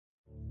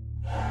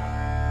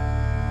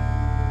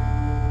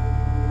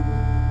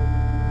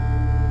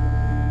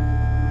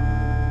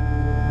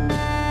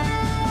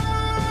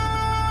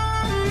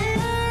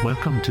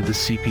welcome to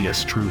the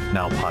CPS Truth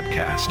Now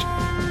podcast,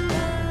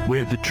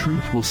 where the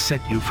truth will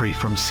set you free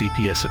from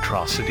CPS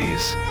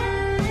atrocities.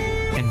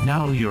 And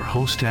now your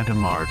host,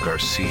 Adamar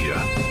Garcia.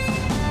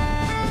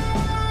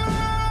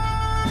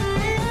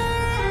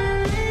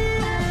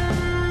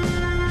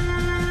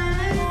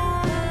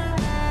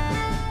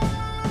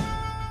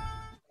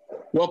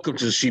 Welcome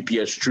to the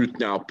CPS Truth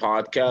Now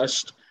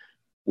podcast.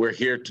 We're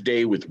here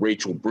today with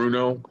Rachel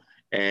Bruno,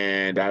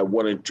 and I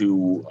wanted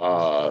to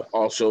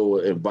also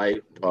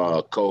invite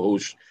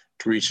co-host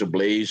Teresa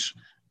Blaze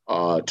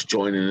to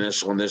join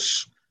us on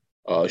this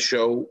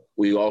show.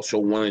 We also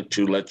wanted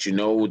to let you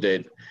know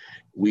that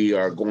we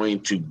are going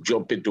to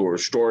jump into our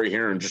story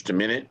here in just a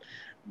minute.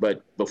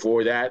 But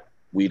before that,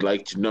 we'd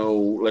like to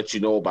let you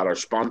know about our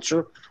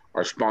sponsor.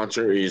 Our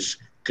sponsor is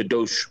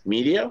Kadosh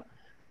Media,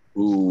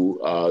 who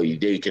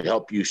they can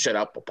help you set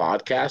up a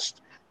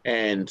podcast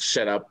and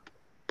set up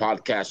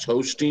podcast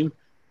hosting,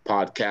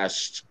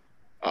 podcast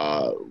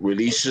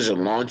releases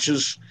and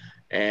launches,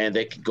 and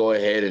they can go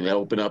ahead and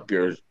open up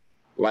your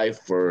life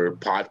for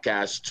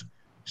podcast.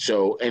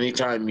 So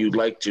anytime you'd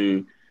like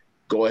to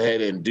go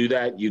ahead and do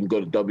that, you can go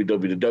to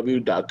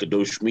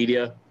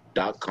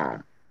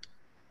www.kadoshmedia.com.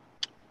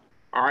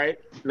 All right,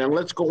 now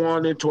let's go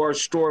on into our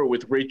story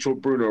with Rachel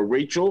Bruno.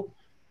 Rachel,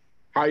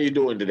 how are you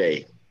doing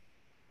today?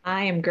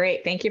 I am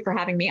great. Thank you for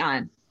having me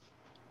on.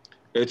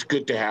 It's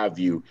good to have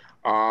you.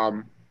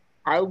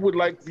 I would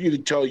like for you to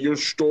tell your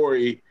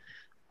story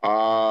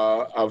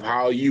of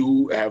how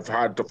you have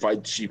had to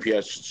fight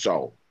CPS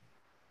itself.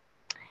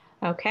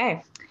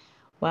 Okay.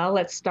 Well,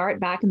 let's start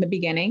back in the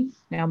beginning.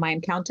 Now, my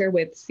encounter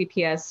with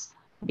CPS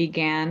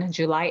began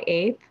July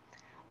 8th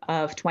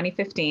of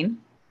 2015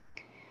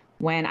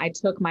 when I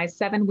took my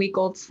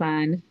 7-week-old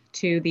son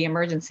to the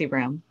emergency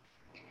room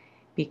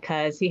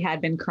because he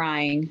had been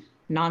crying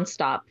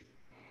nonstop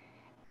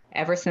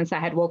ever since I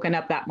had woken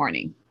up that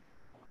morning.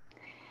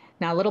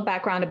 Now, a little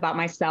background about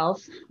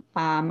myself.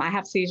 I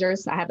have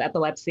seizures, I have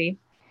epilepsy,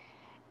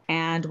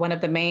 and one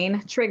of the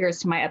main triggers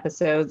to my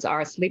episodes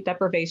are sleep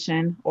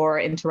deprivation or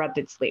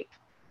interrupted sleep.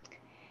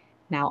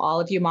 Now,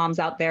 all of you moms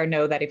out there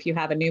know that if you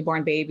have a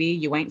newborn baby,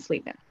 you ain't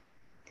sleeping.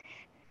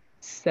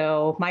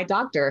 So my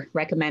doctor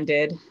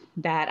recommended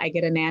that I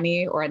get a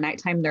nanny or a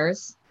nighttime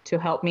nurse to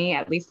help me,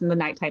 at least in the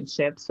nighttime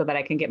shift, so that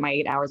I can get my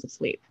 8 hours of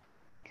sleep.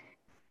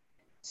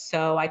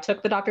 So I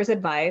took the doctor's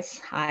advice.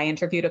 I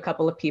interviewed a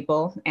couple of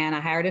people, and I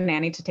hired a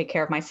nanny to take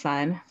care of my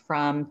son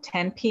from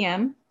 10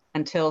 p.m.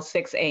 until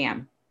 6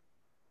 a.m.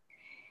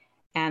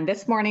 And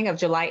this morning of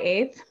July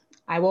 8th,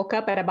 I woke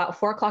up at about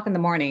 4 o'clock in the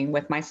morning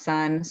with my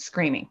son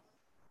screaming.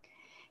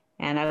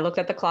 And I looked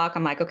at the clock.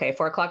 I'm like, okay,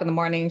 4 o'clock in the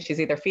morning,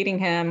 she's either feeding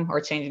him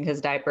or changing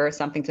his diaper,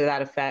 something to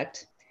that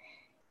effect.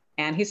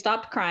 And he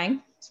stopped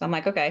crying. So I'm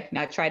like, okay,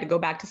 now I tried to go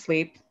back to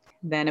sleep.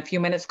 Then a few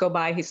minutes go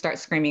by, he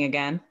starts screaming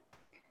again.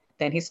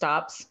 Then he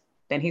stops,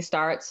 then he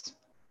starts,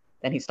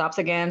 then he stops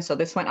again. So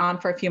this went on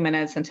for a few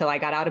minutes until I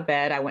got out of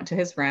bed. I went to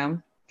his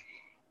room,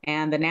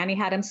 and the nanny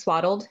had him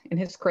swaddled in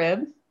his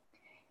crib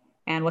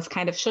and was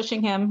kind of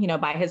shushing him,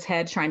 by his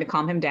head, trying to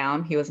calm him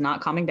down. He was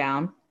not calming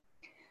down.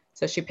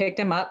 So she picked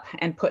him up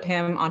and put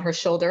him on her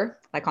shoulder,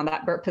 like on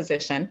that burp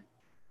position.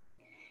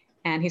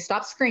 And he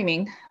stopped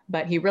screaming,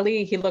 but he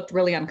looked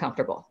really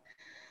uncomfortable.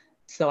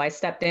 So I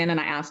stepped in and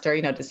I asked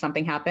her, did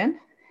something happen?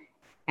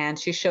 And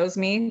she shows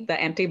me the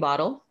empty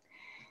bottle.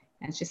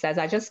 And she says,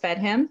 I just fed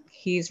him.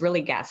 He's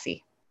really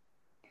gassy.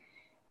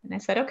 And I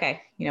said,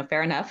 okay,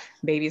 fair enough.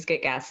 Babies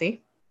get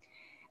gassy.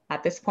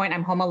 At this point,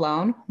 I'm home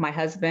alone. My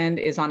husband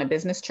is on a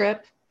business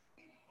trip.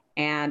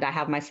 And I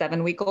have my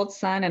 7-week-old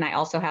son. And I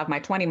also have my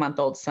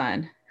 20-month-old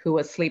son who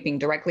was sleeping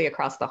directly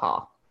across the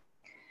hall.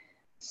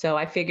 So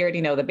I figured,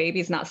 the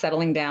baby's not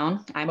settling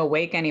down. I'm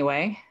awake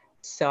anyway.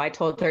 So I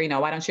told her,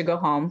 why don't you go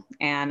home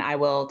and I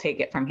will take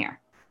it from here.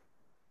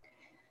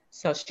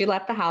 So she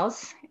left the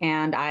house,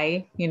 and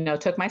I,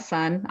 took my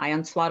son, I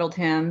unswaddled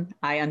him,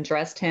 I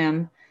undressed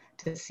him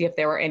to see if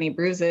there were any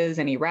bruises,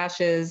 any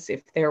rashes,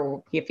 if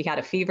he had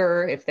a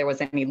fever, if there was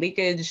any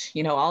leakage,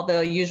 all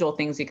the usual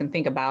things you can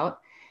think about.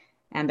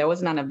 And there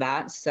was none of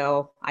that.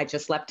 So I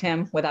just left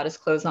him without his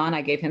clothes on.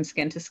 I gave him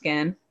skin to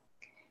skin,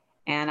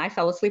 and I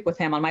fell asleep with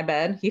him on my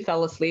bed. He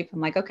fell asleep. I'm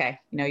like, okay,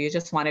 you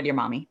just wanted your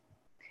mommy.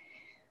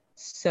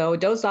 So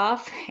doze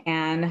off,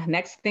 and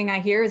next thing I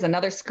hear is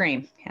another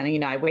scream.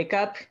 And, I wake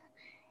up.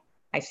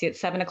 I see it's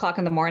 7 o'clock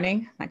in the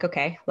morning. I'm like,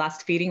 okay,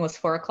 last feeding was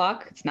 4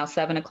 o'clock. It's now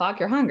 7 o'clock.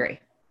 You're hungry.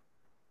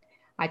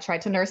 I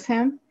tried to nurse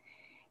him,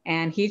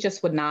 and he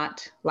just would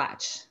not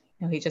latch.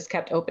 He just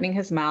kept opening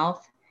his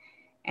mouth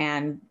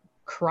and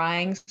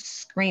crying,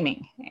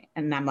 screaming.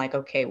 And I'm like,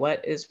 okay,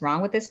 what is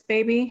wrong with this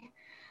baby?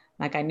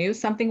 Like, I knew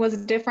something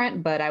was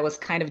different, but I was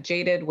kind of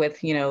jaded with,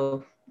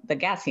 the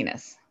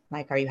gassiness.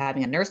 Like, are you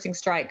having a nursing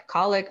strike,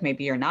 colic?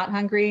 Maybe you're not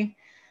hungry.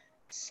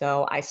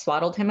 So I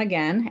swaddled him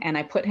again, and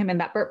I put him in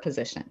that burp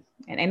position.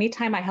 And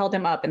anytime I held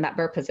him up in that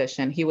burp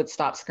position, he would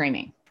stop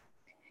screaming.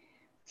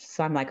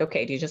 So I'm like,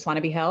 okay, do you just want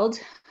to be held?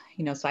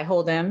 So I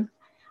hold him.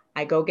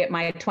 I go get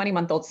my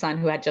 20-month-old son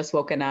who had just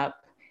woken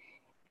up.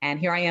 And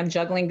here I am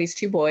juggling these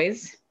two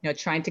boys.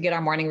 trying to get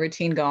our morning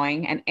routine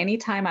going. And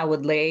anytime I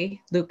would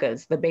lay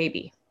Lucas, the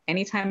baby,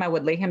 anytime I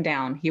would lay him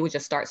down, he would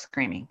just start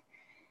screaming.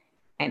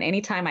 And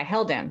anytime I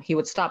held him, he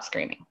would stop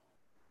screaming.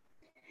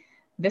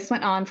 This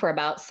went on for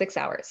about 6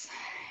 hours,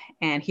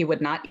 and he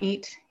would not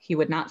eat. He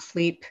would not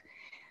sleep.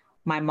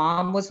 My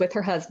mom was with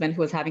her husband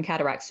who was having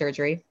cataract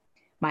surgery.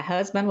 My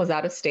husband was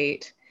out of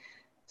state.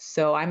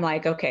 So I'm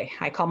like, okay,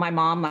 I call my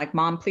mom, like,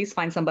 Mom, please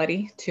find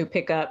somebody to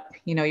pick up,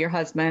 your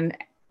husband.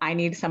 I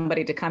need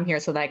somebody to come here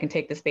so that I can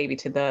take this baby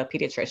to the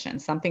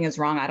pediatrician. Something is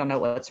wrong. I don't know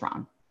what's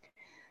wrong.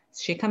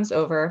 She comes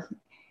over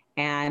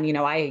and,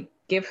 I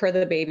give her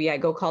the baby. I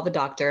go call the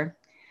doctor.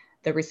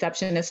 The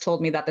receptionist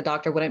told me that the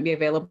doctor wouldn't be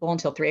available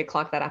until 3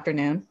 o'clock that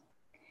afternoon.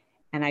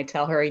 And I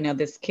tell her,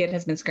 this kid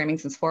has been screaming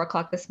since 4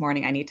 o'clock this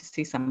morning. I need to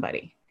see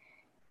somebody.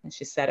 And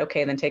she said,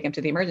 okay, then take him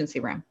to the emergency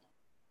room.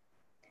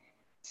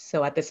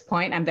 So at this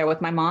point, I'm there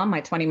with my mom, my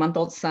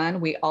 20-month-old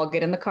son. We all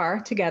get in the car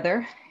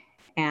together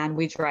and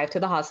we drive to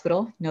the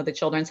hospital, the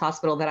children's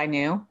hospital that I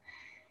knew.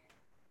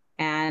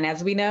 And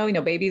as we know,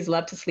 babies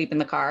love to sleep in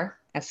the car.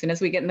 As soon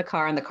as we get in the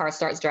car and the car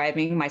starts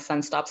driving, my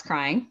son stops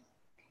crying.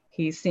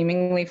 He's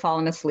seemingly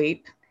fallen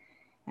asleep.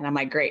 And I'm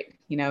like, great,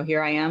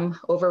 here I am,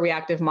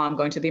 overreactive mom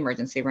going to the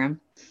emergency room.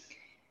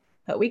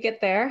 But we get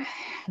there.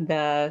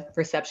 The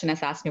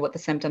receptionist asked me what the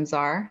symptoms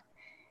are.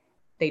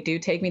 They do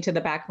take me to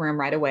the back room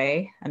right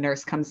away. A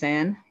nurse comes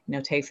in,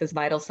 takes his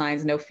vital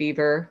signs, no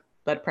fever,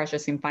 blood pressure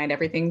seemed fine,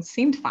 everything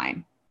seemed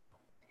fine.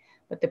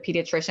 But the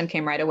pediatrician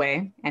came right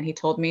away and he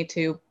told me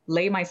to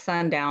lay my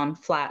son down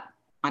flat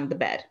on the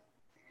bed.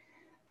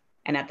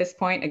 And at this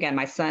point, again,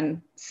 my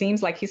son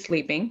seems like he's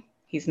sleeping.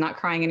 He's not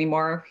crying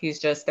anymore.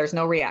 There's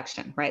no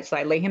reaction, right? So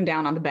I lay him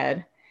down on the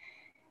bed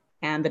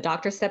and the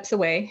doctor steps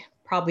away,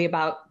 probably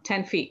about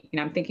 10 feet.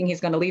 I'm thinking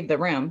he's going to leave the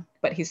room,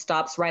 but he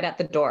stops right at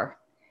the door.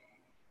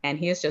 And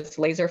he is just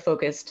laser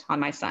focused on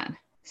my son,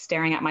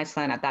 staring at my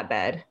son at that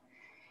bed.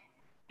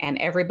 And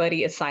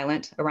everybody is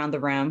silent around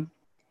the room.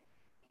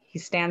 He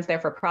stands there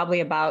for probably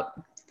about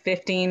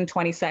 15,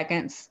 20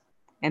 seconds.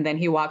 And then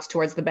he walks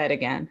towards the bed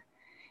again.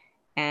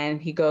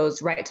 And he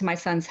goes right to my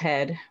son's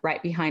head,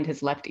 right behind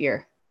his left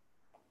ear.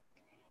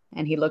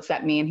 And he looks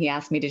at me and he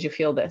asks me, did you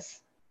feel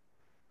this?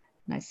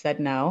 And I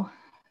said, no.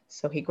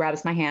 So he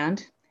grabs my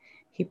hand.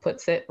 He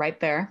puts it right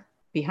there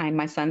behind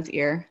my son's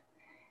ear.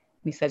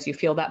 And he says, you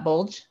feel that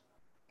bulge?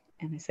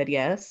 And I said,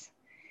 yes.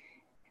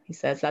 He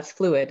says, that's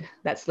fluid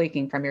that's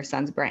leaking from your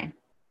son's brain.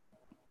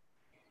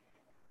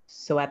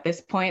 So at this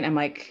point, I'm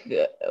like,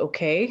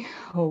 okay,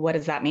 well, what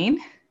does that mean?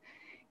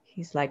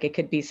 He's like, it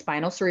could be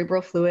spinal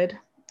cerebral fluid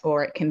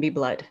or it can be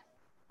blood.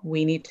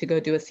 We need to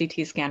go do a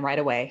CT scan right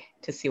away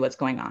to see what's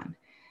going on.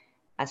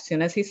 As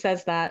soon as he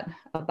says that,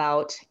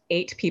 about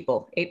 8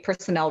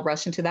 personnel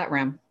rush into that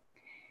room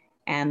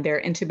and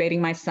they're intubating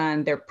my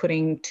son. They're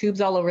putting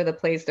tubes all over the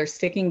place. They're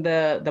sticking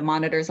the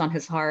monitors on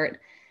his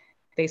heart.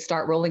 They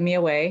start rolling me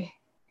away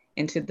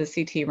into the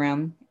CT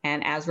room.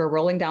 And as we're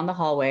rolling down the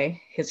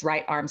hallway, his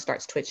right arm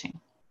starts twitching.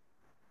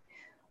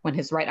 When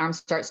his right arm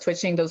starts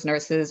twitching, those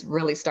nurses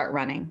really start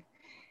running.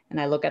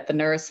 And I look at the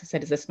nurse, I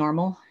said, is this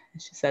normal?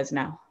 And she says,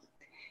 no.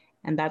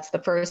 And that's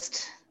the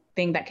first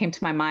thing that came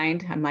to my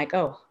mind. I'm like,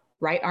 oh,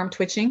 right arm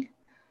twitching,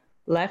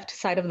 left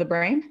side of the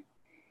brain,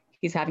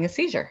 he's having a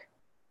seizure.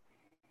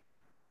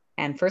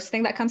 And first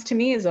thing that comes to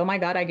me is, oh my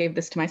God, I gave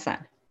this to my son.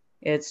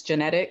 It's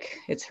genetic,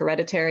 it's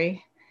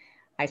hereditary.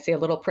 I say a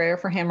little prayer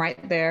for him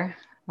right there.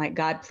 Like,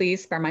 God,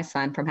 please spare my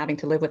son from having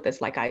to live with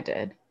this like I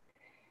did.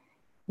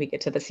 We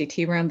get to the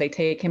CT room, they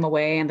take him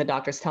away and the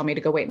doctors tell me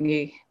to go wait in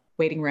the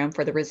waiting room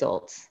for the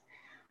results.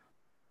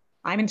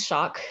 I'm in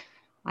shock.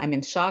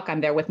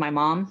 I'm there with my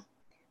mom.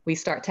 We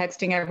start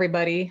texting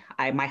everybody.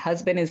 My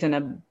husband is in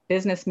a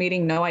business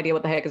meeting, no idea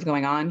what the heck is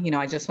going on.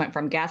 I just went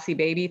from gassy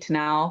baby to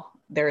now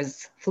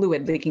there's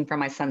fluid leaking from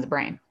my son's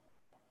brain.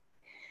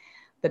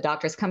 The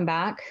doctors come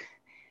back,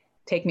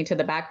 take me to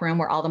the back room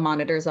where all the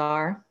monitors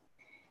are.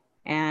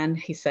 And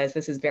he says,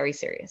 this is very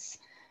serious.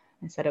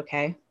 I said,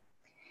 okay.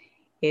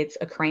 It's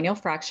a cranial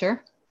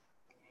fracture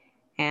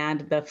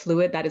and the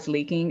fluid that is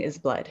leaking is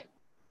blood.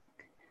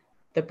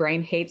 The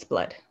brain hates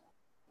blood.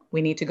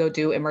 We need to go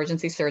do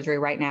emergency surgery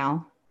right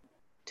now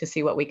to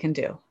see what we can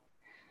do.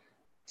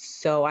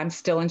 So I'm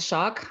still in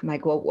shock. I'm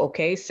like, well,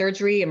 okay,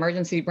 surgery,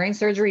 emergency brain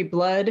surgery,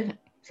 blood.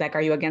 He's like,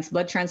 are you against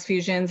blood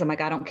transfusions? I'm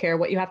like, I don't care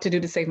what you have to do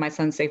to save my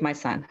son, save my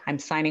son. I'm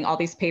signing all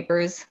these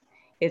papers.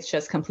 It's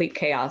just complete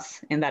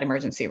chaos in that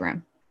emergency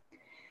room.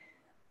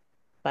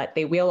 But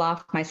they wheel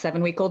off my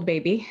 7-week-old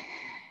baby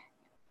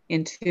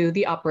into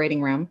the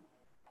operating room.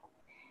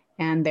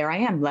 And there I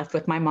am, left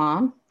with my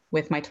mom,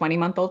 with my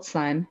 20-month-old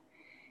son,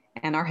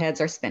 and our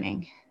heads are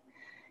spinning.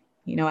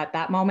 At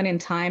that moment in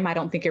time, I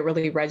don't think it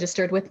really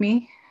registered with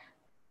me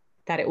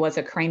that it was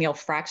a cranial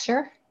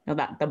fracture,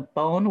 that the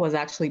bone was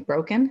actually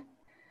broken.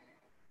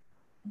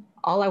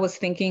 All I was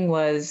thinking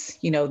was,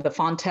 the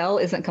fontanelle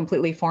isn't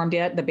completely formed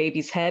yet. The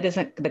baby's head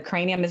the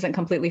cranium isn't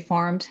completely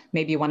formed.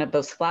 Maybe one of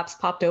those flaps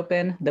popped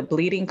open. The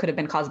bleeding could have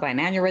been caused by an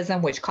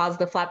aneurysm, which caused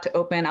the flap to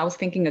open. I was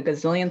thinking a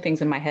gazillion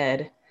things in my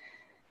head.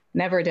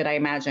 Never did I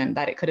imagine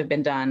that it could have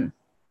been done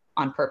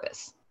on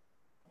purpose.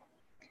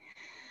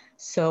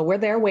 So we're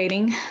there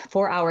waiting,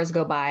 4 hours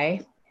go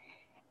by,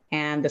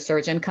 and the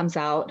surgeon comes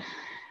out.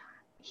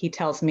 He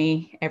tells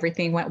me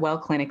everything went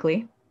well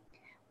clinically.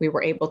 We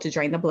were able to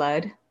drain the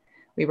blood.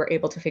 We were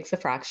able to fix the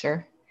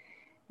fracture.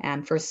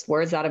 And first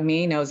words out of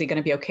me, is he going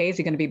to be okay? Is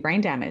he going to be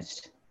brain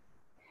damaged?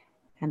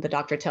 And the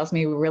doctor tells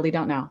me, we really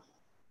don't know.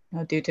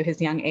 Due to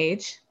his young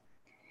age,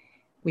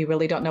 we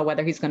really don't know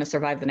whether he's going to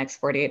survive the next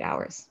 48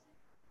 hours.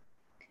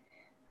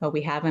 But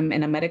we have him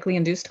in a medically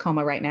induced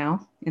coma right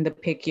now in the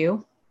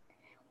PICU.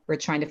 We're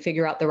trying to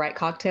figure out the right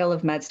cocktail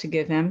of meds to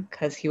give him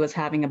because he was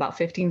having about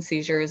 15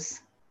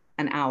 seizures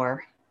an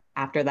hour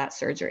after that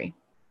surgery.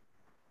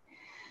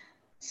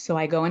 So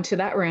I go into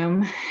that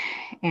room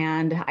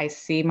and I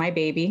see my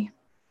baby,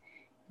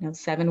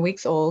 7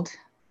 weeks old,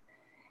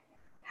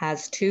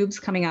 has tubes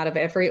coming out of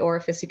every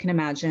orifice you can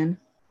imagine.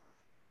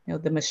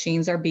 The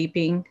machines are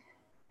beeping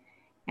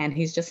and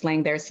he's just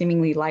laying there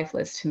seemingly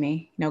lifeless to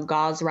me,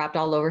 gauze wrapped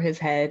all over his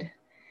head.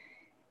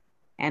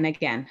 And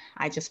again,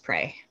 I just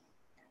pray,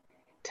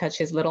 touch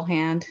his little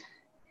hand.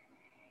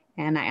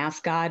 And I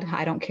ask God,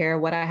 I don't care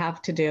what I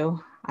have to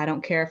do. I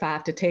don't care if I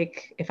have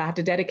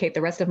to dedicate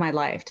the rest of my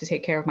life to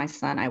take care of my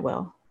son, I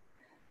will.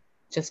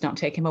 Just don't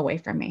take him away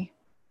from me.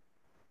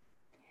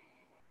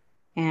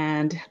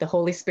 And the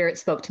Holy Spirit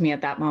spoke to me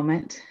at that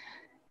moment.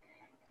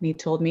 And he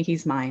told me,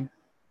 he's mine.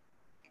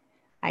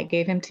 I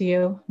gave him to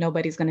you.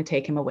 Nobody's going to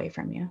take him away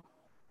from you.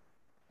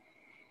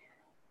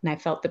 And I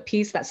felt the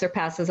peace that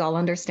surpasses all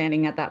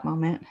understanding at that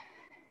moment.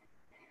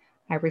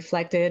 I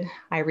reflected,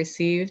 I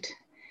received,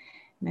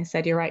 and I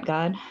said, you're right,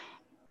 God.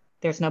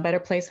 There's no better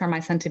place for my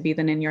son to be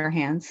than in your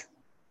hands.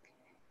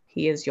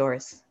 He is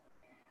yours.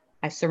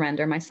 I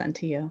surrender my son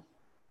to you.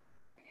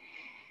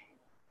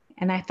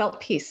 And I felt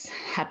peace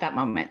at that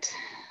moment.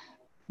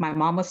 My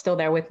mom was still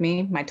there with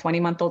me. My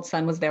 20-month-old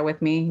son was there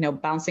with me,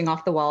 bouncing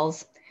off the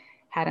walls.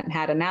 Hadn't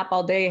had a nap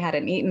all day,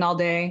 hadn't eaten all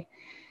day.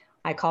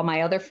 I called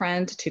my other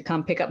friend to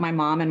come pick up my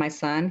mom and my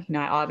son.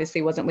 I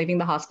obviously wasn't leaving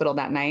the hospital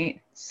that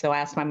night. So I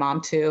asked my mom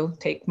to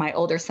take my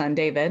older son,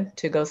 David,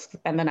 to go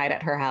spend the night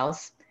at her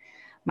house.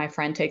 My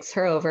friend takes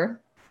her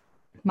over.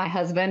 My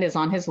husband is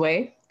on his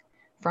way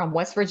from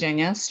West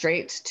Virginia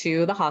straight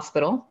to the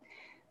hospital.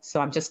 So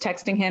I'm just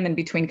texting him in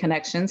between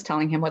connections,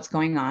 telling him what's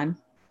going on.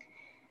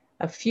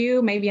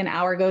 Maybe an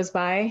hour goes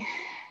by,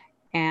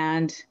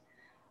 and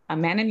a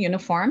man in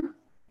uniform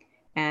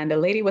and a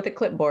lady with a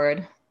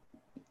clipboard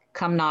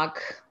come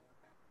knock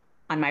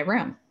on my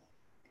room.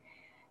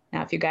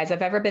 Now, if you guys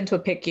have ever been to a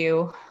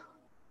PICU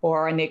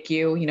or a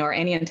NICU, or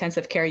any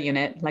intensive care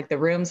unit, like the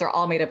rooms are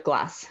all made of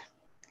glass,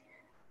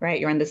 right?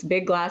 You're in this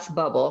big glass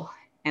bubble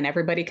and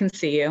everybody can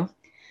see you.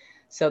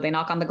 So they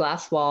knock on the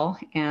glass wall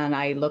and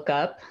I look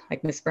up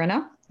like, Miss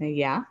Bruno,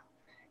 yeah,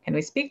 can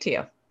we speak to you?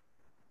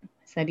 I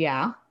said,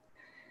 yeah.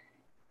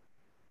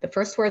 The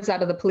first words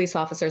out of the police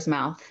officer's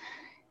mouth,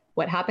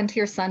 what happened to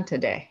your son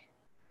today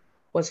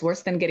was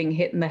worse than getting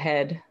hit in the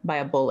head by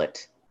a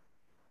bullet.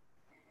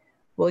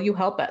 Will you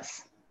help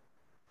us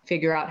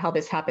figure out how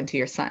this happened to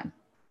your son?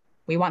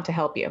 We want to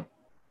help you.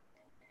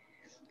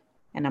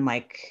 And I'm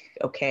like,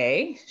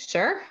 okay,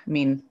 sure. I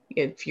mean,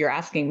 if you're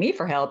asking me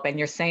for help and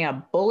you're saying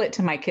a bullet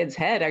to my kid's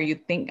head, are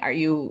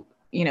you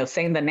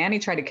saying the nanny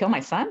tried to kill my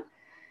son?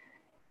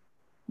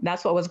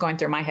 That's what was going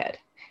through my head.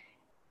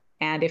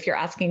 And if you're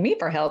asking me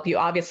for help, you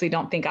obviously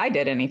don't think I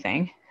did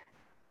anything.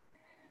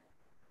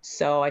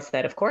 So I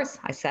said, of course.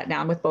 I sat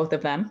down with both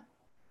of them,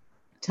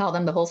 tell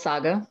them the whole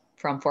saga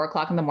from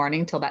 4:00 in the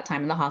morning till that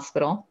time in the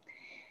hospital.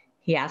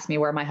 He asked me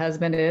where my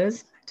husband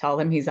is. I tell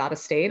him he's out of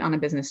state on a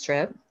business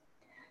trip.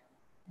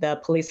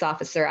 The police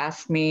officer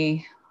asked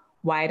me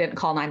why I didn't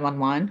call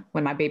 911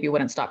 when my baby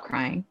wouldn't stop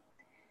crying.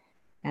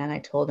 And I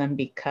told him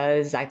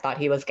because I thought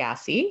he was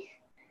gassy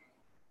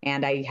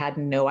and I had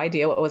no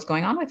idea what was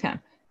going on with him.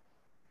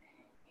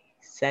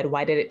 He said,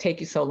 why did it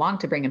take you so long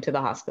to bring him to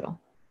the hospital?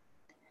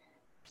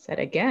 I said,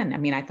 again,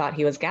 I thought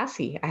he was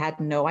gassy. I had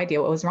no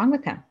idea what was wrong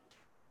with him.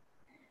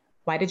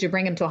 Why did you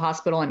bring him to a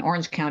hospital in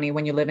Orange County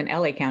when you live in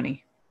LA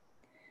County?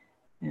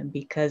 And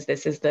because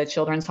this is the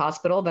children's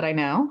hospital that I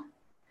know.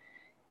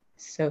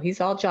 So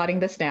he's all jotting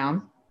this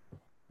down.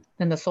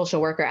 Then the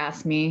social worker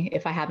asked me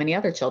if I have any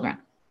other children.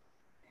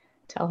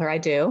 Tell her I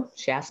do.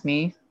 She asked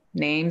me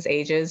names,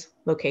 ages,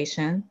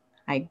 location.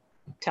 I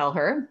tell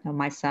her,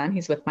 my son,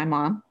 he's with my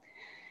mom.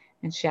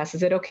 And she asks,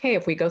 is it okay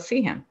if we go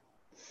see him?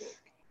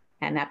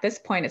 And at this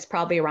point, it's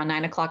probably around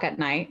 9:00 at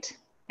night.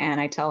 And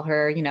I tell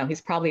her,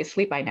 he's probably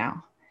asleep by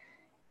now.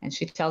 And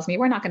she tells me,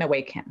 we're not going to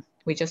wake him.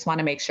 We just want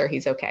to make sure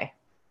he's okay.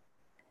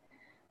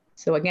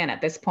 So again,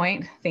 at this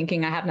point,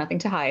 thinking I have nothing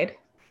to hide,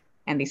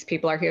 and these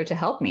people are here to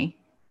help me,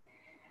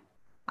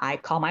 I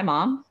call my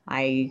mom.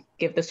 I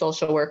give the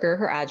social worker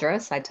her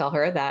address. I tell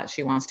her that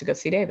she wants to go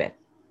see David.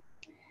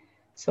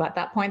 So at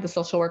that point, the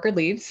social worker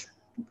leaves,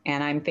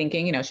 and I'm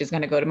thinking, she's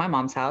going to go to my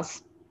mom's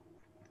house.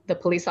 The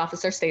police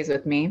officer stays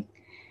with me,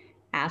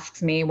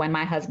 asks me when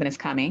my husband is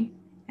coming,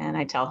 and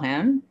I tell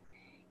him.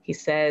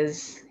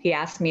 He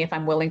asked me if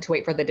I'm willing to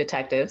wait for the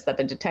detectives, that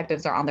the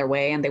detectives are on their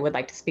way and they would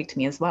like to speak to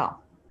me as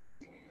well.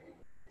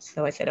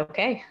 So I said,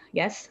 okay,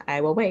 yes, I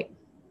will wait.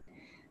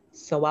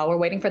 So while we're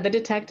waiting for the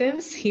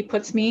detectives, he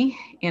puts me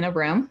in a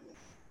room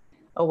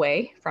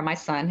away from my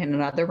son in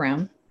another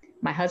room.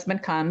 My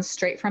husband comes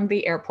straight from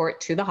the airport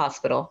to the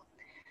hospital.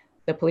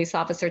 The police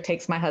officer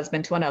takes my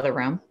husband to another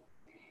room,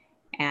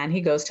 and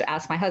he goes to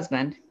ask my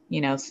husband,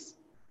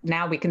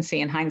 now we can see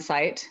in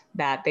hindsight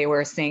that they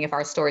were seeing if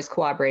our stories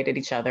corroborated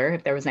each other,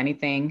 if there was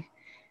anything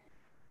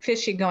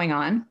fishy going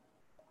on.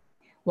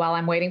 While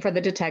I'm waiting for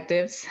the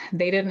detectives,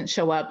 they didn't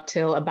show up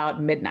till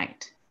about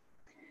midnight.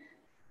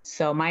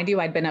 So mind you,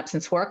 I'd been up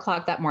since 4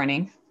 o'clock that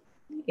morning.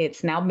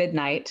 It's now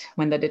midnight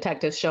when the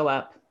detectives show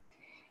up,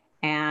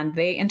 and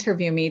they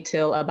interview me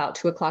till about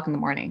 2 o'clock in the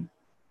morning.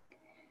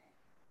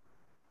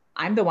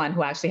 I'm the one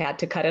who actually had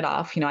to cut it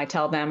off. I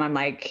tell them, I'm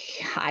like,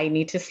 I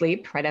need to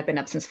sleep, right? I've been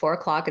up since 4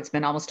 o'clock. It's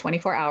been almost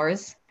 24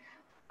 hours.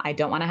 I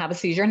don't want to have a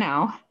seizure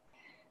now.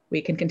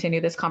 We can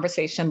continue this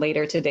conversation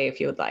later today if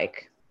you would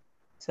like.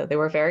 So they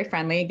were very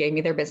friendly, gave me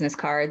their business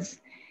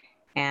cards,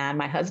 and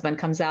my husband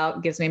comes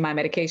out, gives me my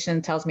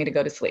medication, tells me to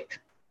go to sleep.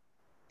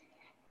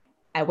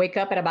 I wake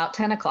up at about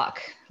 10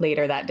 o'clock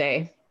later that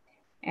day,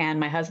 and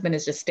my husband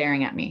is just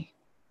staring at me.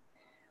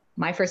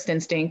 My first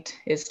instinct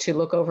is to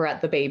look over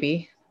at the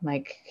baby,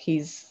 like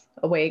he's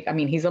awake. I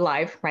mean, he's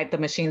alive, right? The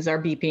machines are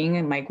beeping,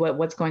 and like,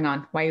 what's going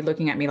on? Why are you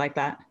looking at me like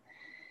that?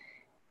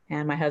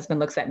 And my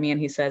husband looks at me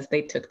and he says,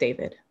 they took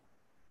David.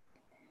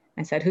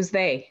 I said, who's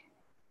they?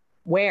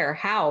 Where?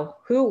 How?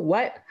 Who?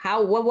 What?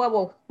 How?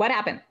 What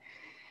happened?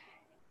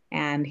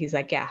 And he's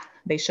like, yeah,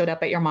 they showed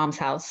up at your mom's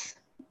house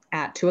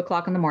at 2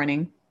 o'clock in the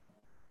morning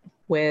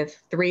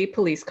with 3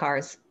 police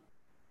cars,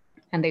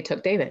 and they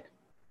took David.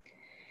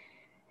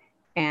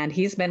 And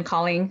he's been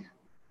calling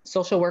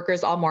social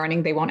workers all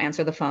morning. They won't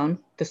answer the phone.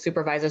 The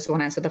supervisors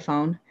won't answer the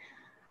phone.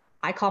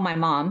 I call my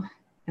mom,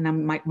 and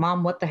I'm like,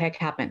 Mom, what the heck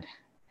happened?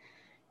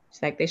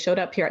 She's like, they showed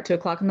up here at 2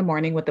 o'clock in the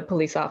morning with the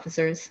police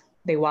officers.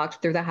 They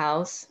walked through the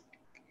house,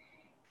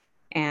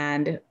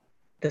 and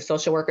the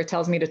social worker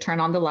tells me to turn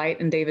on the light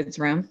in David's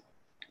room.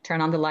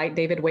 Turn on the light.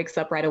 David wakes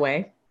up right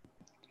away.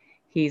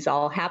 He's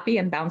all happy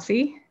and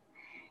bouncy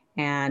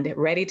and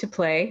ready to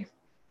play.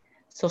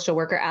 Social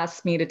worker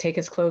asks me to take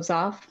his clothes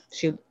off.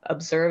 She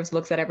observes,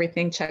 looks at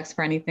everything, checks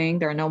for anything.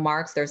 There are no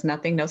marks. There's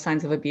nothing, no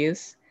signs of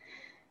abuse.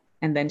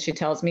 And then she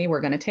tells me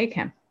we're going to take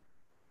him.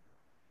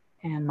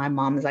 And my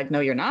mom is like,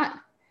 no, you're not.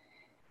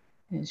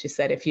 And she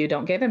said, if you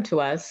don't give him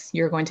to us,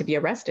 you're going to be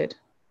arrested.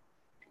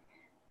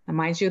 And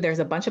mind you, there's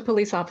a bunch of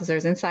police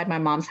officers inside my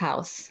mom's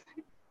house,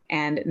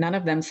 and none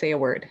of them say a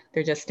word.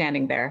 They're just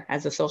standing there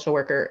as the social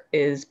worker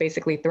is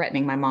basically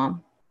threatening my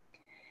mom.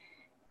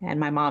 And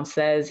my mom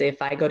says,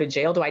 if I go to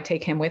jail, do I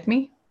take him with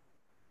me?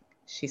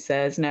 She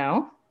says,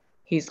 no,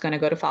 he's going to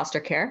go to foster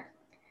care,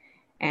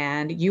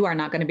 and you are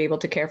not going to be able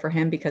to care for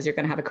him because you're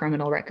going to have a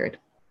criminal record.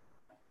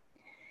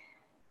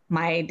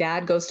 My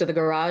dad goes to the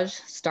garage,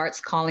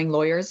 starts calling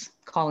lawyers,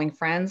 calling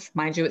friends.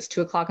 Mind you, it's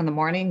 2 o'clock in the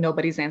morning.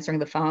 Nobody's answering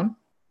the phone.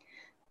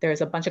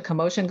 There's a bunch of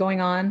commotion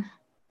going on.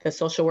 The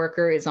social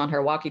worker is on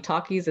her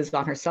walkie-talkies, is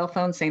on her cell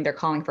phone saying they're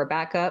calling for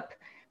backup.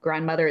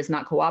 Grandmother is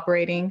not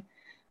cooperating.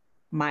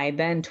 My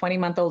then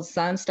 20-month-old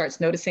son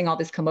starts noticing all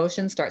this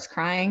commotion, starts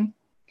crying.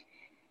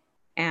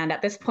 And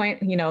at this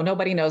point,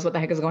 nobody knows what the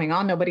heck is going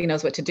on. Nobody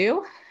knows what to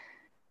do.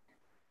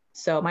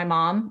 So my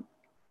mom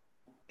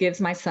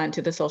gives my son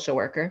to the social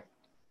worker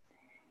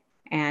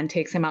and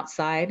takes him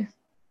outside,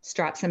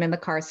 straps him in the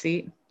car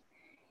seat.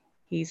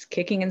 He's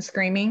kicking and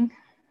screaming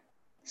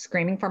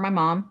for my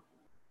mom.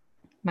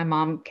 My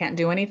mom can't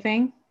do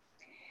anything.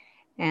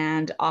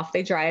 And off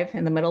they drive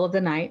in the middle of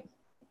the night,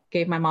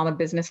 gave my mom a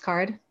business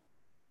card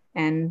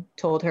and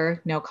told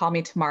her, no, call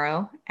me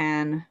tomorrow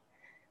and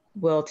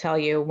we'll tell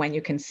you when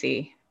you can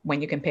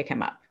pick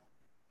him up.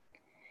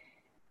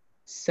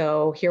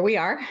 So here we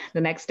are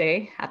the next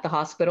day at the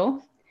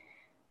hospital.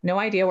 No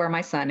idea where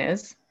my son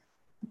is.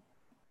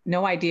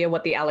 No idea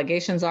what the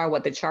allegations are,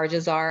 what the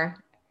charges are,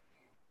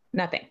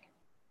 nothing.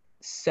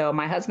 So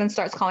my husband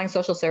starts calling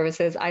social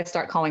services. I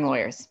start calling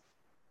lawyers.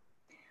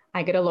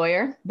 I get a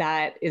lawyer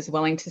that is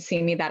willing to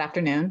see me that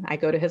afternoon. I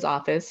go to his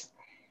office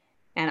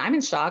and I'm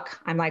in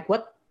shock. I'm like,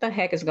 what the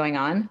heck is going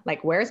on?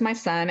 Like, where's my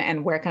son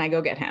and where can I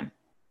go get him?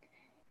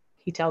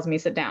 He tells me,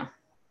 sit down.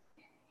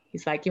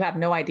 He's like, you have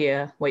no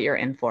idea what you're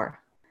in for.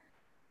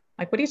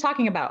 Like, what are you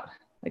talking about?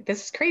 Like,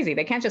 this is crazy.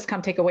 They can't just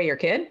come take away your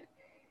kid.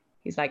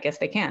 He's like, yes,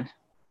 they can.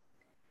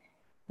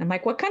 I'm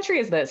like, what country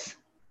is this?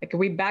 Like, are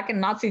we back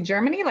in Nazi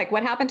Germany? Like,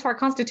 what happened to our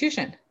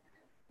Constitution?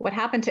 What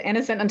happened to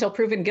innocent until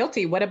proven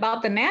guilty? What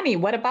about the nanny?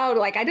 What about,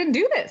 I didn't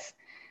do this.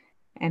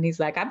 And he's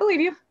like, I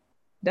believe you.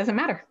 Doesn't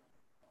matter.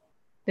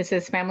 This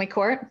is family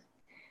court.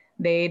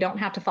 They don't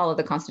have to follow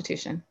the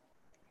Constitution.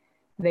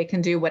 They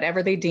can do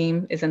whatever they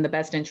deem is in the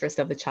best interest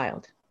of the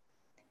child.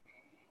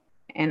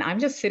 And I'm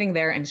just sitting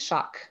there in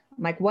shock.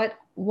 I'm like, what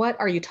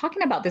are you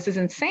talking about? This is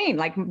insane.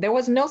 Like, there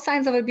was no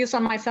signs of abuse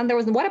on my son.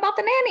 What about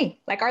the nanny?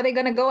 Like, are they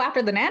going to go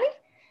after the nanny?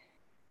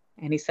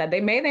 And he said, they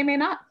may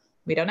not.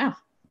 We don't know.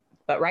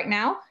 But right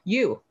now,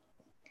 you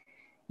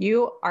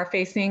are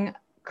facing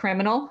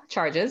criminal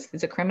charges.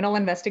 It's a criminal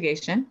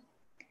investigation.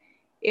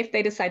 If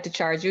they decide to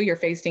charge you, you're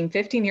facing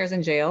 15 years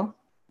in jail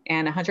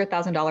and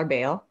 $100,000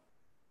 bail.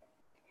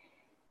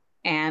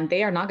 And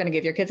they are not going to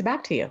give your kids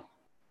back to you.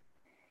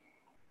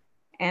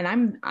 And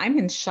I'm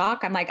in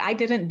shock. I'm like, I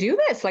didn't do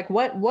this. Like,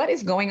 what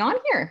is going on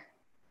here?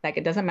 Like,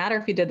 it doesn't matter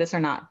if you did this or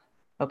not.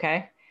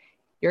 Okay.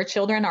 Your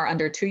children are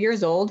under 2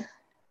 years old,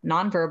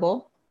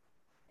 nonverbal.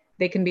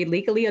 They can be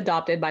legally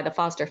adopted by the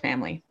foster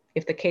family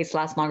if the case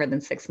lasts longer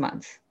than 6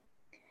 months.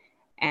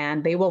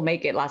 And they will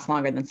make it last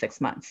longer than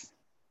 6 months.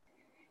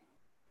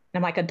 And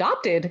I'm like,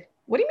 adopted?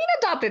 What do you mean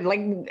adopted?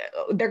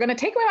 Like, they're going to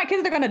take away my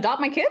kids? They're going to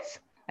adopt my kids?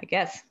 I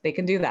guess they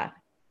can do that.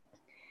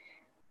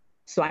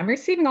 So I'm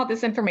receiving all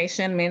this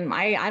information. I mean,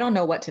 I don't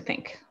know what to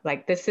think.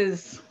 Like, this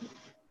is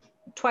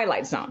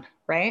Twilight Zone,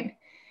 right?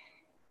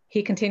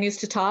 He continues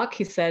to talk.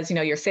 He says, you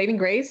know, your saving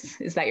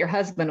grace is that your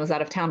husband was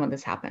out of town when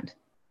this happened.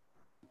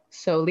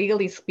 So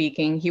legally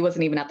speaking, he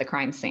wasn't even at the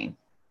crime scene.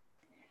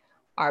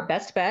 Our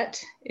best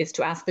bet is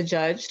to ask the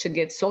judge to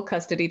give sole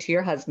custody to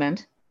your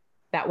husband.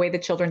 That way the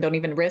children don't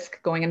even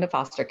risk going into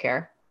foster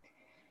care.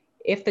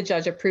 If the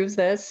judge approves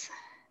this,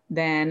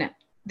 then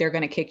they're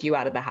going to kick you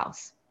out of the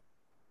house.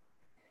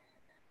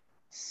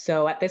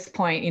 So at this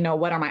point, you know,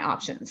 what are my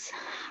options?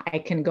 I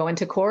can go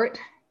into court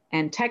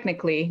and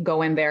technically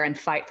go in there and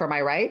fight for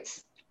my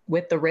rights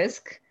with the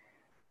risk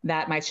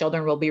that my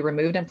children will be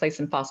removed and placed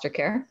in foster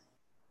care.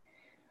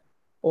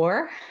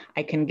 Or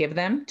I can give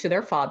them to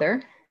their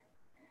father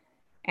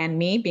and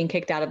me being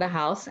kicked out of the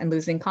house and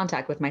losing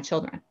contact with my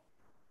children.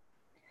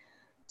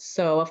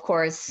 So of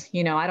course,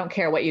 you know, I don't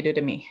care what you do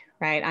to me,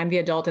 right? I'm the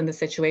adult in the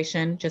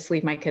situation, just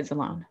leave my kids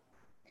alone.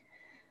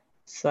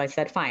 So I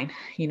said, fine,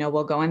 you know,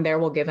 we'll go in there,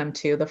 we'll give them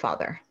to the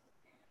father.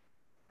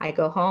 I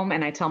go home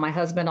and I tell my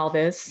husband all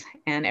this,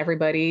 and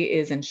everybody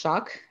is in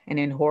shock and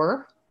in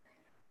horror.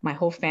 My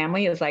whole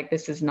family is like,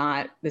 this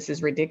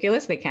is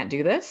ridiculous. They can't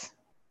do this.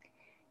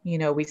 You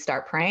know, we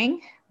start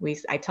praying.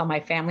 I tell my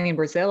family in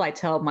Brazil, I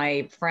tell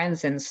my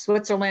friends in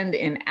Switzerland,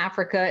 in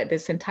Africa,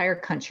 this entire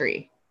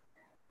country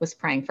was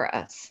praying for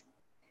us.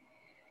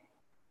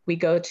 We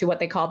go to what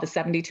they call the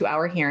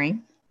 72-hour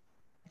hearing,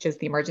 which is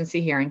the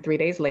emergency hearing 3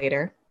 days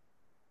later.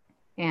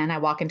 And I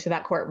walk into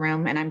that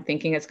courtroom and I'm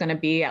thinking it's going to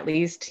be at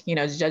least, you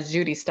know, Judge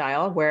Judy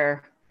style,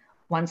 where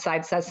one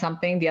side says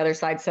something, the other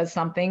side says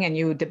something, and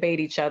you debate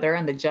each other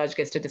and the judge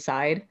gets to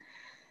decide.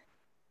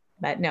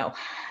 But no,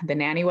 the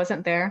nanny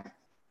wasn't there.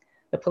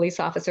 The police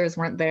officers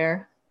weren't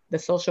there. The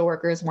social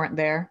workers weren't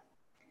there.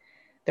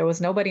 There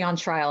was nobody on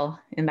trial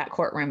in that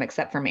courtroom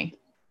except for me.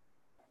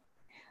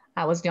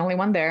 I was the only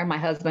one there. My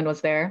husband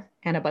was there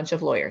and a bunch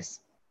of lawyers.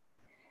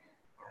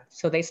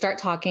 So they start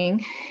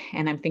talking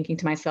and I'm thinking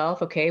to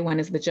myself, okay, when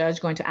is the judge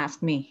going to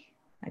ask me?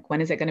 Like,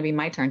 when is it going to be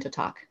my turn to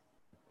talk?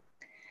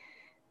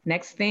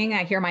 Next thing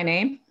I hear my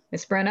name,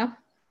 Miss Bruno,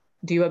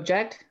 do you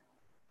object?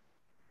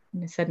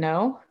 And I said,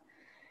 no.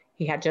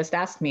 He had just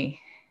asked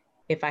me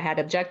if I had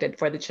objected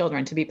for the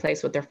children to be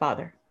placed with their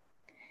father.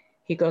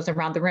 He goes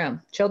around the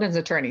room. Children's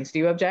attorneys, do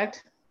you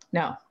object?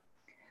 No.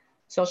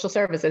 Social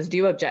services, do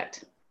you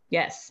object?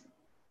 Yes.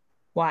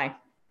 Why?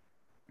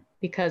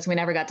 Because we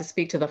never got to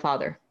speak to the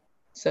father.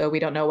 So we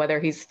don't know whether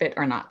he's fit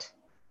or not.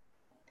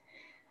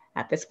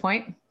 At this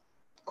point,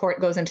 court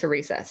goes into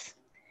recess.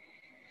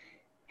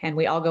 And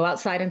we all go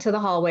outside into the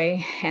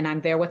hallway and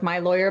I'm there with my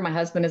lawyer. My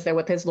husband is there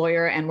with his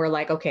lawyer. And we're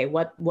like, okay,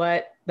 what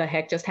the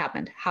heck just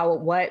happened?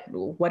 What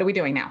are we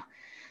doing now?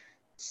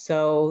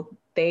 So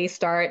they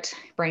start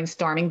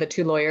brainstorming. The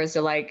two lawyers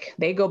are like,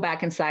 they go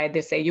back inside.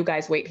 They say, you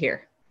guys wait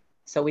here.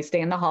 So we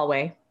stay in the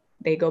hallway.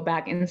 They go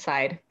back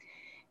inside.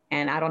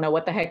 And I don't know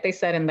what the heck they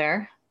said in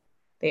there.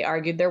 They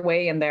argued their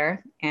way in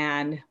there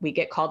and we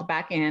get called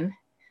back in.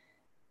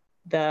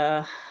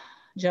 The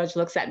judge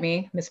looks at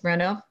me, Miss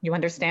Bruno, you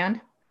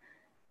understand?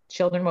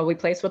 Children will be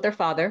placed with their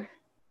father.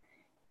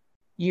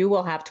 You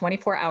will have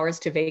 24 hours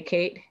to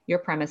vacate your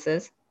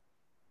premises.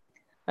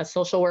 A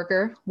social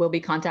worker will be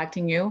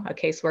contacting you. A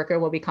caseworker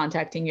will be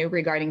contacting you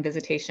regarding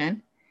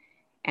visitation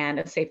and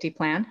a safety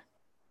plan.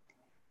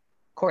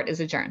 Court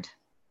is adjourned.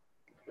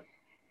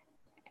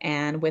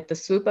 And with the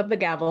swoop of the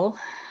gavel,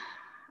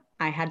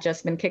 I had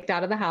just been kicked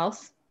out of the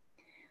house.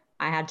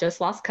 I had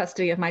just lost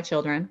custody of my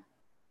children.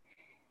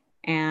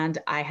 And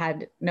I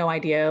had no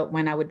idea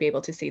when I would be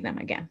able to see them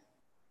again.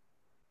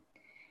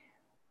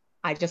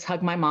 I just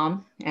hugged my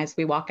mom as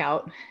we walk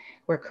out.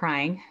 We're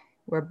crying,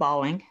 we're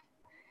bawling.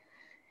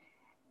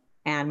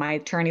 And my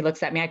attorney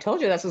looks at me, I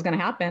told you this was gonna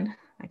happen.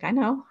 Like, I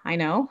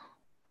know,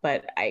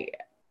 but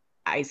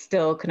I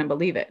still couldn't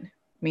believe it. I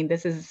mean,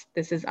 this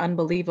is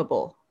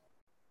unbelievable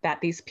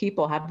that these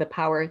people have the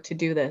power to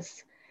do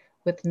this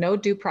with no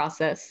due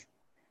process,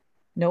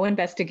 no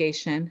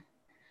investigation,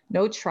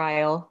 no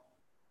trial,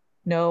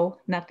 no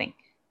nothing,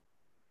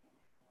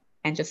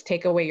 and just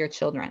take away your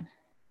children.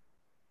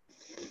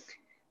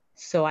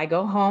 So I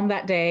go home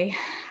that day,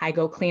 I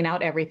go clean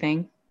out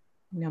everything.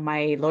 You know,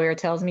 my lawyer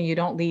tells me you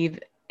don't leave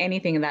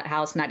anything in that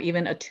house, not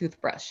even a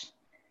toothbrush,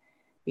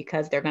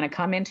 because they're gonna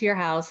come into your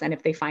house and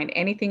if they find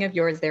anything of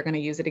yours, they're gonna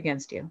use it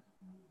against you.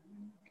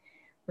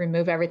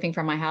 remove everything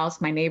from my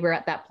house. My neighbor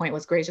at that point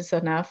was gracious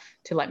enough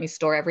to let me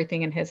store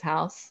everything in his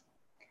house.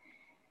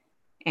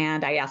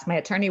 And I asked my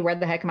attorney, where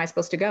the heck am I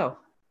supposed to go?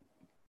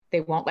 They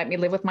won't let me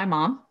live with my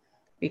mom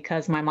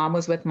because my mom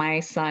was with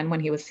my son when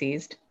he was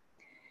seized.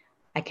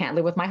 I can't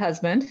live with my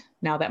husband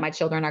now that my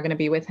children are going to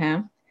be with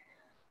him.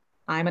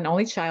 I'm an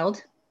only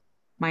child.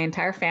 My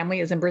entire family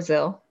is in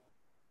Brazil.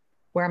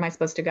 Where am I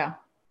supposed to go?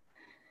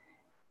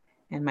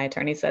 And my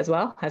attorney says,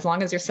 well, as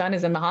long as your son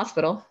is in the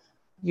hospital,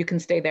 you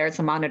can stay there. It's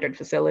a monitored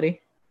facility.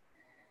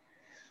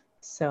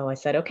 So I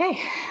said, okay.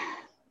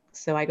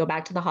 So I go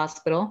back to the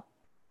hospital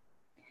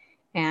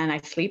and I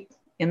sleep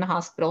in the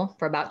hospital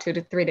for about 2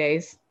 to 3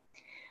 days.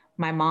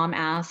 My mom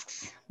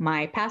asks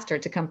my pastor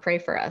to come pray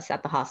for us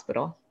at the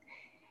hospital.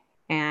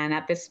 And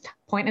at this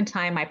point in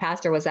time, my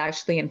pastor was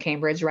actually in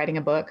Cambridge writing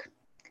a book,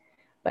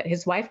 but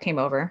his wife came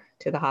over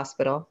to the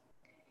hospital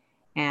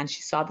and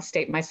she saw the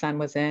state my son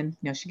was in.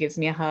 You know, she gives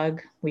me a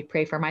hug. We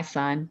pray for my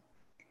son.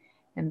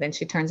 And then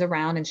she turns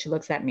around and she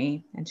looks at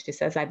me and she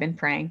says, I've been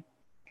praying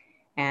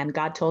and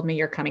God told me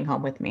you're coming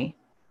home with me.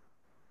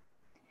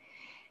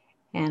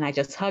 And I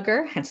just hug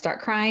her and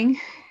start crying.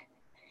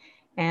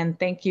 And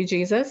thank you,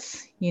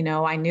 Jesus. You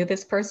know, I knew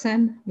this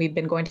person. We'd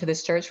been going to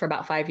this church for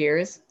about 5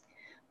 years,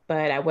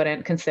 but I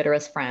wouldn't consider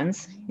us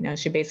friends. You know,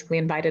 she basically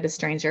invited a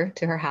stranger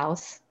to her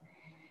house.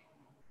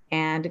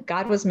 And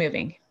God was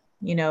moving,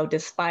 you know,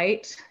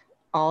 despite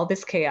all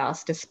this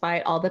chaos,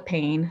 despite all the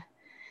pain,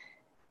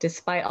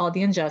 despite all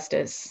the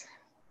injustice,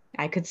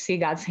 I could see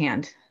God's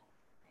hand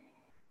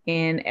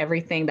in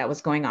everything that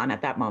was going on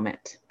at that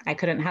moment. I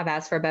couldn't have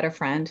asked for a better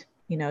friend.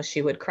 You know,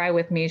 she would cry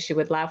with me, she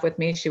would laugh with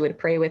me, she would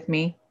pray with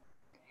me.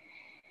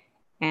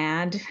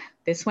 And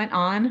this went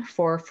on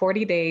for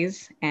 40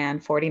 days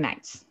and 40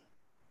 nights.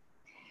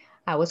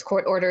 I was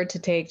court ordered to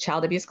take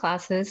child abuse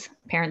classes,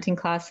 parenting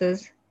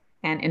classes,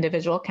 and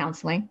individual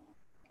counseling.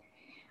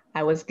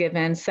 I was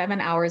given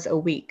 7 hours a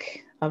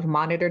week of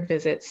monitored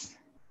visits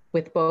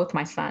with both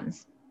my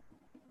sons.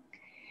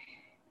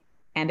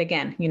 And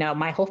again, you know,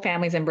 my whole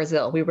family's in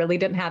Brazil. We really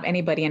didn't have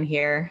anybody in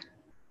here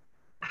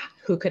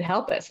who could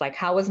help us. Like,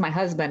 how was my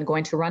husband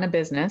going to run a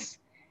business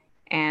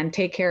and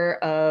take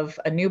care of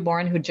a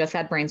newborn who just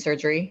had brain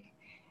surgery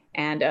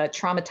and a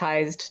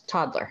traumatized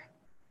toddler?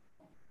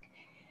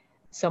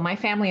 So my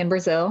family in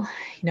Brazil,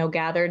 you know,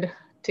 gathered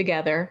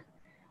together.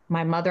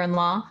 My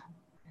mother-in-law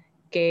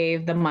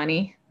gave the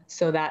money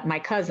so that my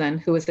cousin,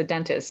 who was a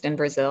dentist in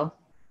Brazil,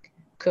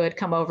 could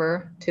come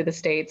over to the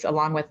States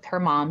along with her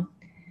mom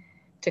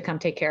to come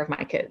take care of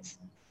my kids.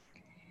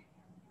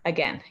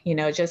 Again, you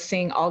know, just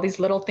seeing all these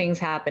little things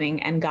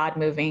happening and God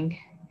moving,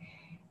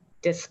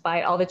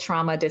 despite all the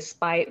trauma,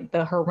 despite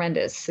the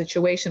horrendous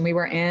situation we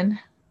were in,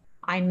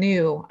 I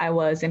knew I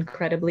was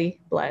incredibly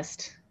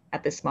blessed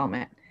at this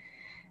moment,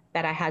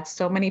 that I had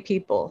so many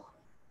people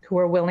who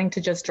were willing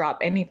to just drop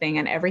anything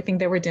and everything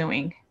they were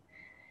doing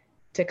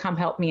to come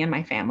help me and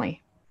my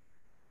family.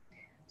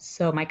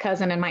 So my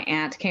cousin and my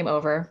aunt came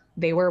over.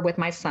 They were with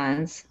my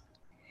sons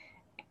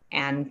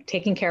and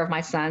taking care of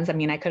my sons. I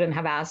mean, I couldn't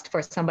have asked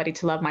for somebody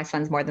to love my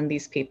sons more than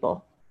these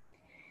people.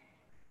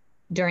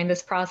 During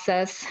this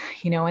process,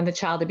 you know, in the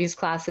child abuse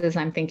classes,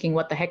 I'm thinking,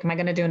 what the heck am I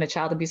going to do in a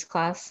child abuse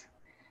class?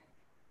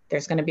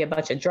 There's going to be a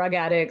bunch of drug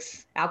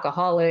addicts,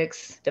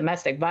 alcoholics,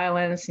 domestic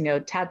violence, you know,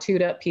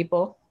 tattooed up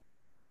people.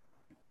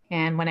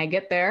 And when I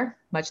get there,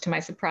 much to my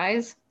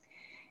surprise,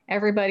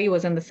 everybody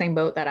was in the same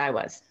boat that I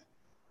was.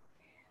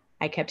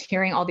 I kept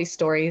hearing all these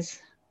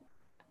stories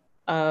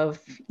of,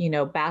 you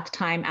know, bath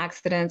time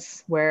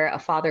accidents where a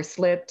father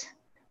slipped,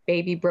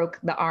 baby broke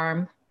the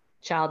arm,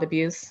 child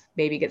abuse,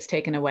 baby gets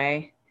taken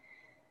away.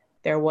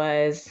 There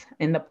was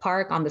in the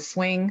park on the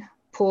swing,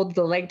 pulled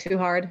the leg too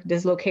hard,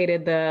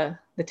 dislocated the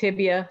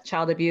tibia,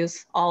 child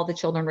abuse, all the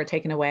children were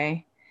taken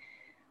away.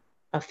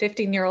 A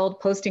 15-year-old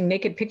posting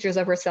naked pictures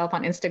of herself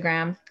on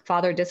Instagram,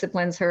 father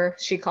disciplines her,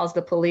 she calls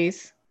the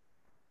police,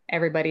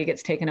 everybody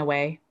gets taken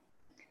away.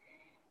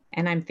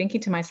 And I'm thinking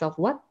to myself,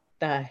 what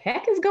the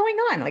heck is going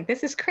on? Like,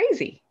 this is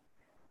crazy.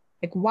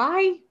 Like,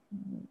 why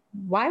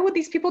would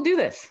these people do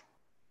this?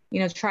 You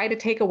know, try to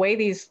take away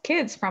these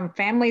kids from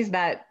families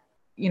that,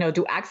 you know,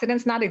 do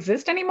accidents not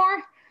exist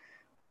anymore?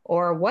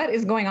 Or what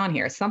is going on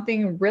here?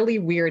 Something really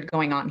weird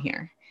going on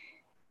here.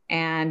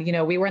 And, you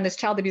know, we were in this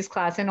child abuse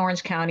class in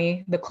Orange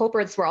County. The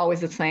culprits were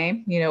always the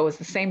same. You know, it was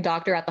the same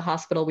doctor at the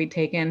hospital we'd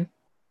taken.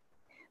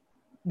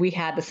 We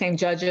had the same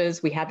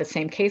judges. We had the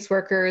same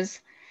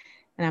caseworkers.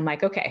 And I'm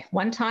like, okay,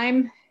 1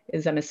 time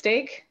is a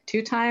mistake,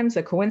 2 times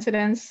a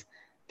coincidence,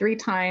 3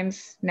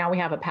 times, now we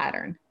have a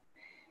pattern.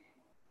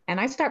 And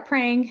I start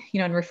praying, you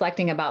know, and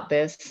reflecting about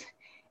this.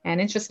 And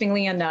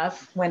interestingly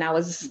enough, when I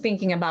was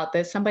thinking about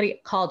this,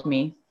 somebody called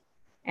me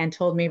and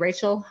told me,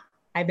 Rachel,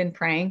 I've been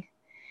praying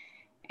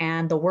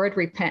and the word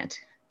repent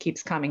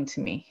keeps coming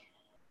to me,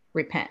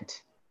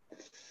 repent.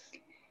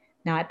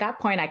 Now, at that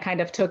point, I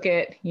kind of took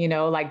it, you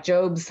know, like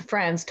Job's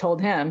friends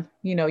told him,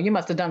 you know, you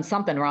must have done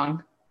something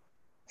wrong.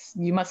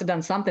 You must have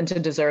done something to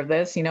deserve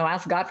this, you know,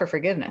 ask God for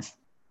forgiveness.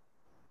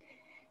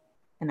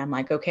 And I'm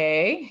like,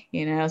 okay,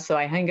 so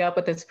I hang up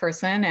with this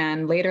person.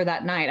 And later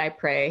that night, I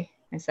pray.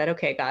 I said,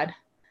 okay, God,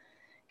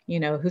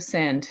 who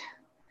sinned?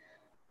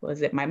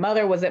 Was it my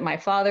mother? Was it my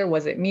father?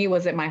 Was it me?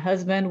 Was it my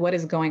husband? What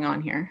is going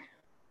on here?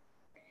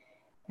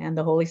 And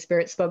the Holy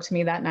Spirit spoke to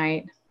me that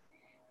night.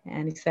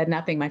 And he said,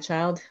 nothing, my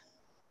child.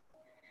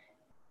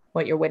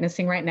 What you're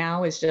witnessing right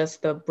now is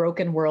just the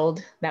broken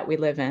world that we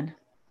live in.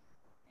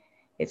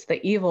 It's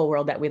the evil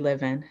world that we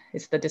live in.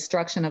 It's the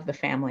destruction of the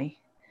family,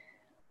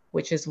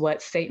 which is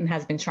what Satan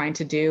has been trying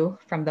to do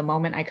from the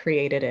moment I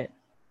created it.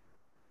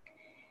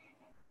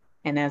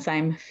 And as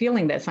I'm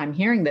feeling this, I'm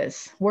hearing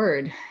this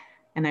word,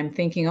 and I'm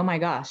thinking, oh my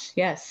gosh,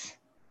 yes.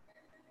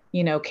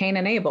 Cain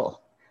and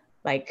Abel,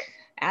 like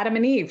Adam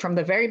and Eve from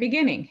the very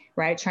beginning,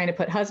 right? Trying to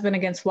put husband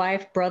against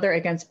wife, brother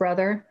against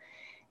brother.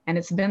 And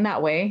it's been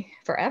that way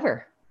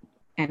forever.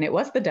 And it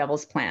was the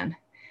devil's plan.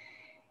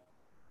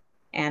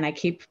 And I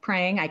keep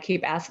praying. I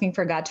keep asking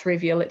for God to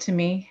reveal it to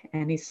me.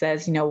 And he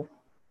says,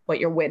 what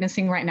you're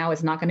witnessing right now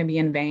is not going to be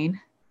in vain.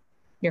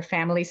 Your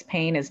family's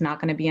pain is not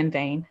going to be in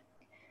vain.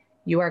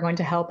 You are going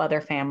to help other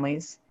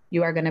families.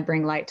 You are going to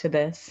bring light to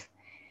this.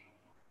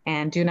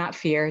 And do not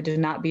fear. Do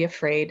not be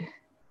afraid.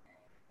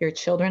 Your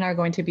children are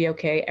going to be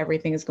okay.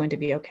 Everything is going to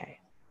be okay.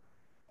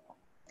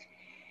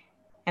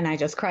 And I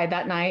just cried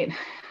that night.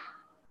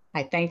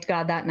 I thanked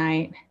God that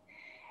night.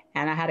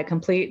 And I had a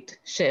complete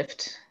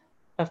shift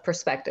of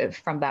perspective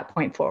from that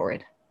point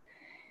forward.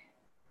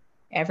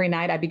 Every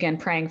night I began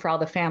praying for all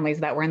the families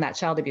that were in that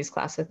child abuse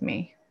class with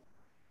me.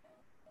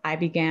 I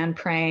began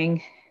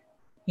praying,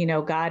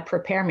 God,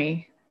 prepare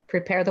me,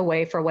 prepare the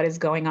way for what is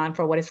going on,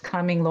 for what is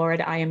coming,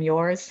 Lord, I am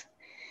yours.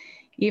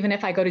 Even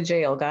if I go to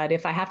jail, God,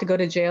 if I have to go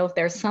to jail, if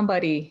there's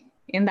somebody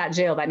in that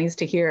jail that needs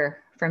to hear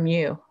from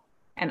you,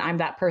 and I'm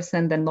that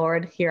person, then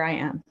Lord, here I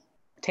am,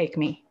 take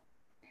me.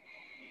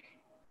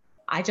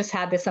 I just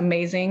had this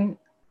amazing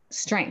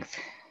strength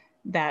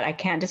that I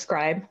can't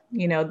describe.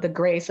 The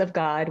grace of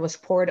God was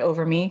poured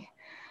over me.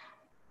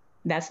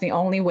 That's the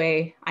only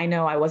way I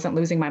know I wasn't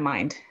losing my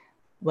mind,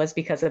 was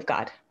because of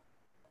God.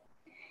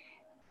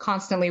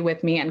 Constantly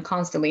with me and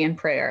constantly in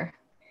prayer.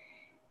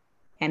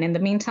 And in the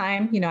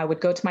meantime, I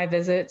would go to my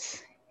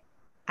visits.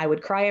 I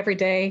would cry every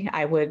day.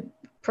 I would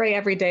pray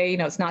every day.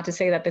 It's not to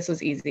say that this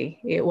was easy.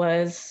 It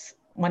was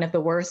one of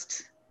the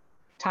worst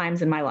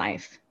times in my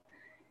life.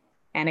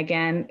 And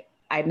again,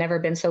 I'd never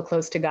been so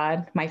close to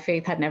God. My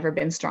faith had never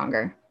been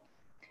stronger.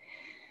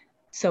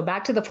 So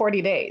back to the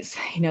 40 days,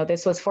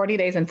 this was 40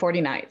 days and 40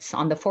 nights.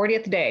 On the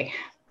 40th day,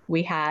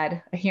 we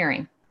had a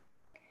hearing.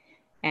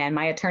 And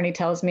my attorney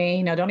tells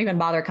me, don't even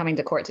bother coming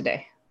to court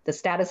today. The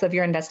status of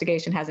your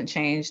investigation hasn't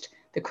changed.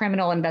 The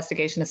criminal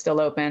investigation is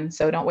still open.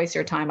 So don't waste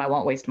your time. I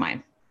won't waste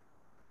mine.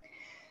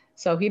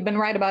 So he'd been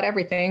right about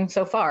everything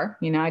so far.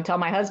 I tell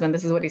my husband,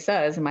 this is what he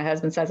says. And my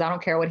husband says, I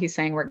don't care what he's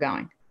saying, we're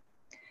going.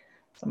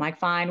 So I'm like,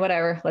 fine,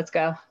 whatever, let's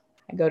go.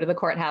 I go to the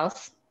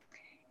courthouse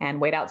and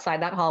wait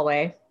outside that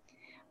hallway.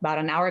 About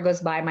an hour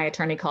goes by, my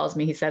attorney calls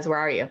me. He says, where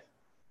are you? I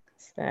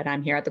said,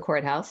 I'm here at the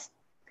courthouse.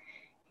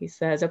 He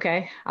says,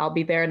 okay, I'll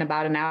be there in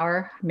about an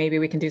hour. Maybe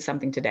we can do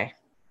something today.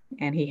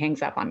 And he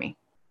hangs up on me.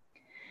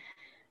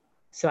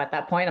 So at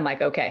that point, I'm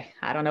like, okay,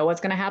 I don't know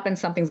what's going to happen.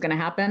 Something's going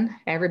to happen.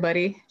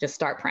 Everybody just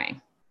start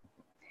praying.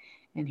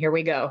 And here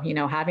we go,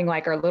 having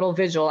like our little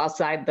vigil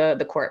outside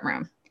the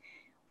courtroom.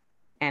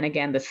 And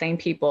again, the same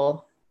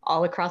people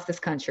all across this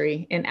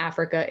country, in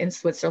Africa, in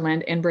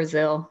Switzerland, in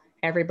Brazil,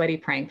 everybody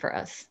praying for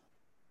us.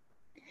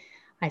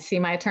 I see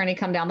my attorney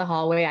come down the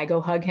hallway. I go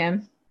hug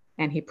him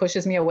and he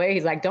pushes me away.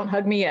 He's like, don't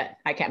hug me yet.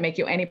 I can't make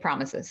you any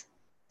promises.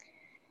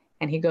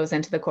 And he goes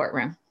into the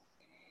courtroom.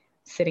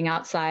 Sitting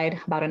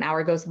outside, about an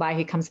hour goes by.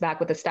 He comes back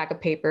with a stack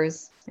of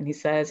papers and he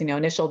says,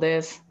 initial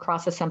this,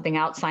 crosses something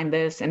out, sign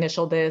this,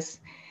 initial this.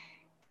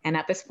 And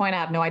at this point, I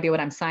have no idea what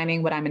I'm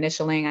signing, what I'm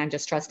initialing. I'm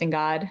just trusting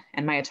God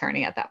and my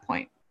attorney at that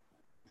point.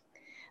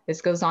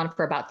 This goes on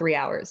for about 3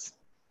 hours.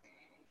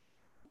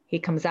 He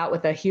comes out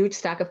with a huge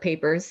stack of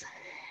papers.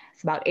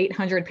 It's about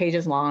 800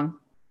 pages long.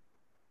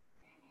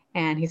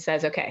 And he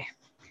says, okay,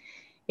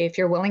 if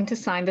you're willing to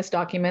sign this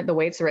document the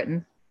way it's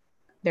written,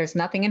 there's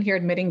nothing in here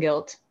admitting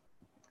guilt.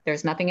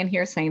 There's nothing in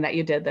here saying that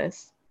you did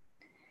this.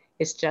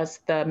 It's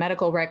just the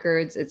medical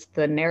records. It's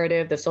the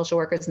narrative, the social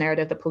worker's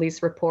narrative, the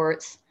police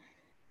reports,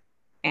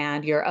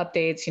 and your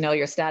updates,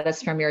 your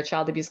status from your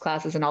child abuse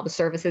classes and all the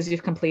services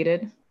you've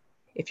completed.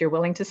 If you're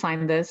willing to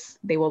sign this,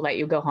 they will let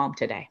you go home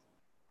today.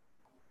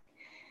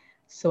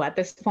 So at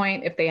this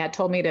point, if they had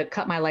told me to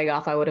cut my leg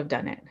off, I would have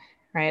done it,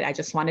 right? I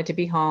just wanted to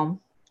be home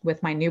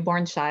with my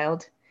newborn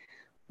child,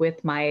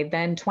 with my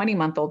then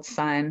 20-month-old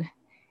son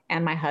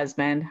and my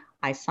husband.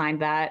 I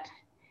signed that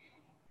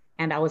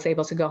and I was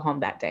able to go home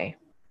that day.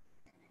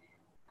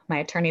 My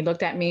attorney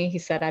looked at me. He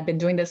said, I've been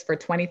doing this for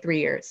 23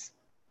 years.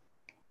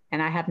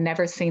 And I have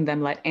never seen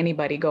them let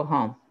anybody go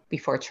home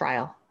before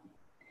trial.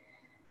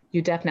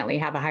 You definitely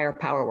have a higher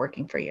power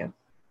working for you.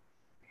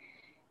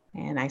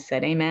 And I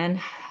said,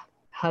 amen,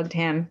 hugged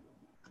him,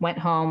 went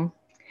home,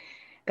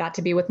 got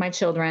to be with my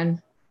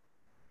children.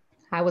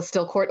 I was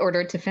still court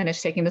ordered to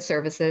finish taking the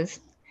services.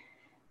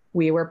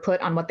 We were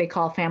put on what they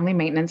call family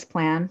maintenance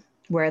plan,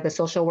 where the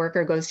social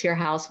worker goes to your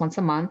house once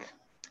a month,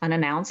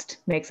 unannounced,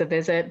 makes a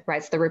visit,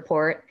 writes the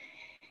report,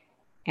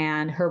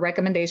 and her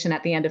recommendation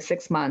at the end of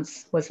 6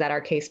 months was that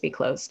our case be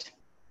closed.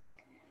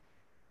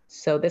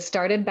 So this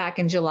started back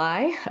in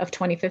July of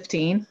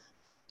 2015.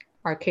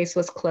 Our case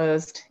was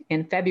closed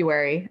in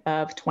February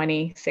of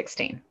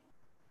 2016.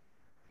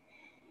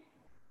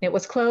 It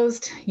was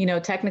closed,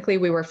 technically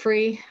we were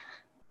free.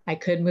 I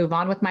could move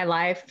on with my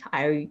life.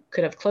 I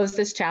could have closed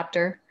this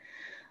chapter,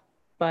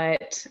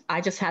 but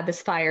I just had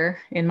this fire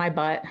in my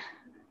butt.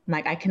 I'm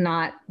like, I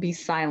cannot be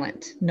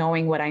silent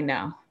knowing what I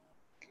know.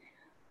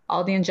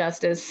 All the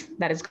injustice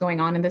that is going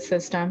on in the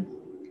system,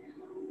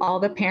 all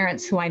the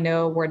parents who I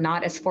know were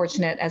not as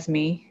fortunate as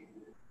me.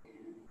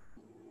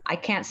 I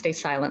can't stay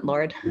silent,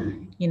 Lord.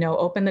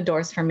 Open the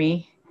doors for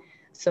me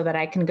so that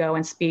I can go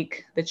and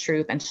speak the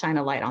truth and shine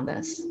a light on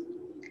this.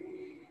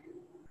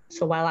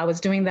 So while I was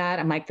doing that,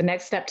 I'm like, the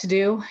next step to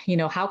do,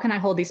 how can I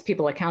hold these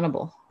people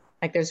accountable?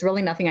 Like, there's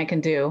really nothing I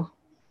can do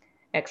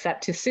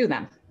except to sue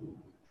them.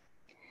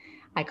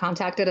 I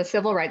contacted a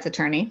civil rights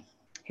attorney.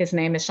 His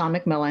name is Sean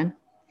McMillan.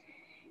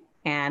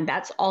 And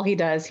that's all he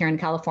does here in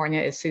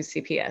California is sue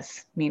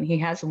CPS. I mean, he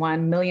has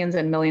won millions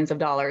and millions of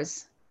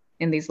dollars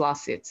in these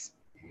lawsuits.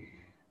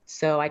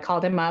 So I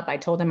called him up. I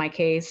told him my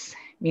case.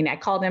 I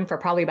called him for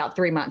probably about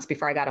 3 months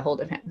before I got a hold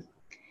of him.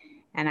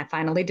 And I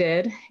finally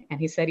did. And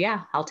he said,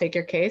 yeah, I'll take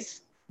your case.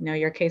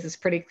 Your case is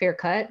pretty clear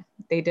cut.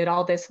 They did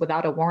all this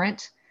without a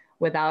warrant,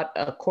 without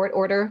a court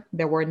order.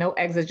 There were no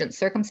exigent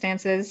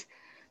circumstances.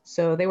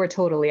 So they were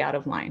totally out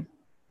of line.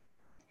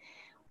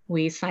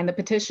 We signed the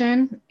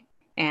petition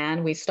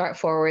and we start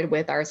forward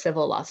with our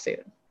civil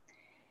lawsuit.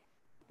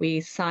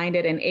 We signed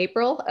it in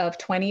April of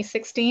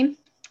 2016,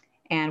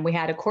 and we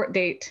had a court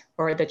date,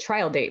 or the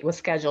trial date was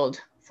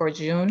scheduled for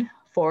June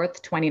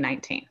 4th,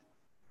 2019.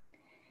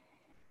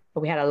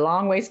 But we had a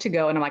long ways to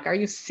go. And I'm like, are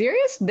you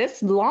serious?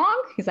 This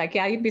long? He's like,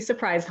 yeah, you'd be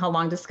surprised how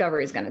long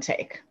discovery is going to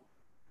take.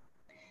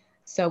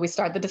 So we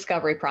start the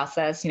discovery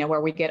process,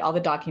 where we get all the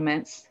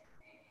documents.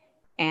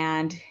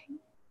 And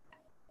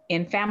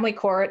in family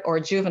court or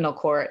juvenile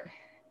court,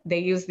 they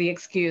use the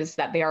excuse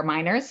that they are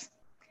minors.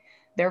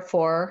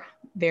 Therefore,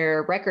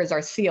 their records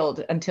are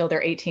sealed until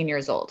they're 18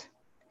 years old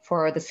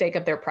for the sake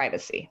of their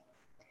privacy.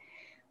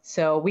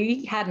 So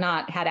we had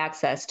not had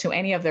access to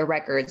any of their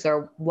records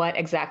or what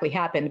exactly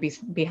happened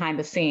behind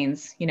the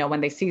scenes, when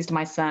they seized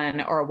my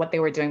son, or what they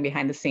were doing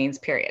behind the scenes,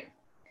 period.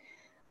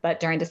 But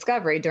during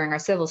discovery, during our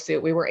civil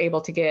suit, we were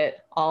able to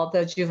get all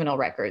the juvenile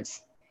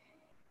records.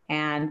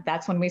 And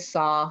that's when we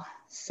saw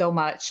so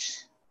much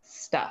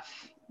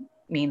stuff.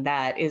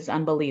 That is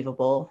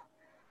unbelievable.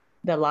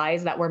 The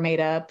lies that were made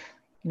up,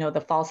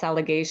 the false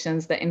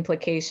allegations, the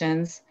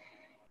implications,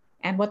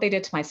 and what they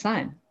did to my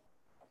son.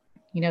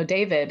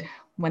 David,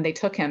 when they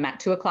took him at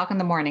 2:00 in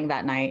the morning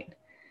that night,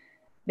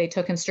 they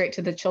took him straight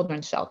to the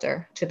children's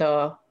shelter, to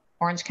the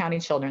Orange County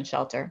Children's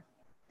Shelter.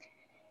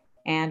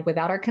 And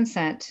without our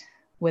consent,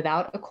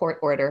 without a court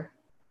order,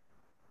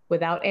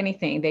 without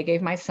anything, they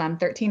gave my son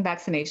 13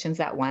 vaccinations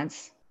at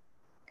once.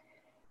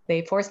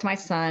 They forced my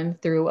son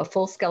through a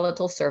full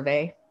skeletal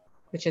survey,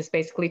 which is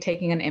basically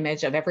taking an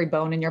image of every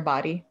bone in your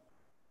body.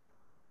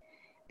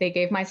 They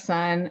gave my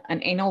son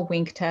an anal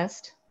wink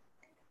test,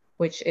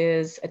 which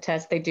is a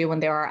test they do when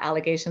there are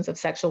allegations of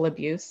sexual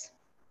abuse.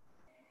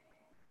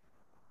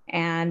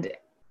 And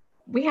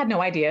we had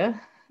no idea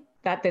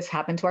that this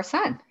happened to our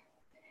son.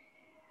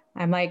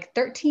 I'm like,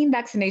 13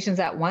 vaccinations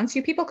at once?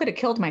 You people could have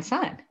killed my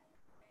son.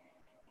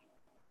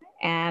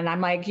 And I'm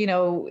like,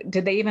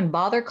 did they even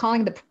bother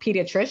calling the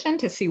pediatrician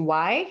to see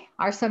why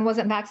our son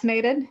wasn't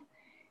vaccinated?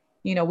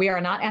 We are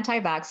not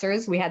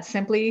anti-vaxxers. We had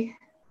simply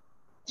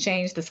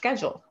changed the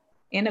schedule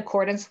in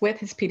accordance with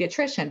his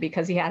pediatrician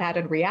because he had had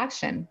a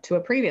reaction to a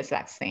previous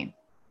vaccine.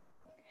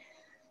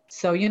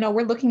 So,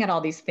 we're looking at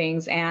all these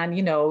things and,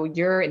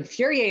 you're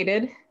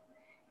infuriated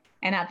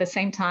and at the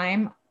same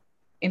time,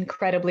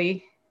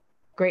 incredibly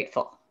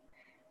grateful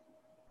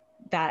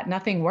that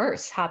nothing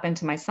worse happened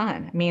to my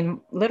son.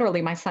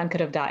 Literally my son could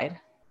have died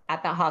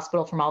at that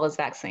hospital from all those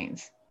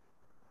vaccines.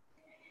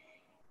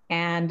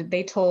 And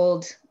they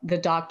told the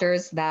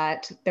doctors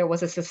that there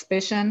was a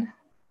suspicion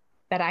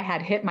that I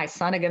had hit my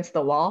son against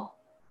the wall.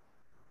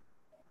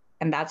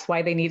 And that's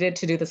why they needed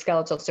to do the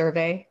skeletal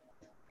survey.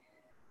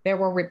 There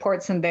were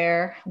reports in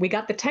there. We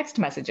got the text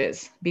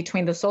messages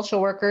between the social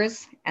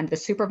workers and the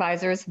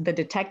supervisors, the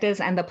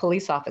detectives and the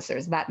police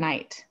officers that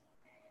night.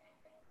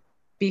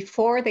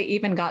 Before they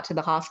even got to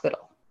the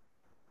hospital,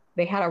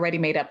 they had already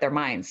made up their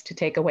minds to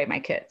take away my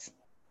kids.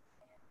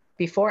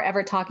 Before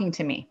ever talking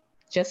to me,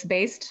 just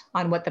based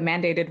on what the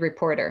mandated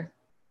reporter,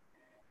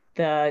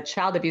 the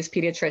child abuse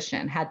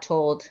pediatrician, had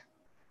told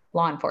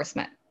law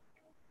enforcement.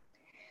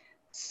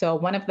 So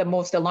one of the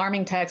most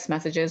alarming text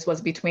messages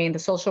was between the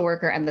social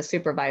worker and the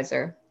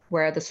supervisor,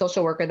 where the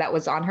social worker that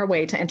was on her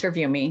way to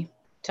interview me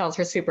tells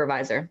her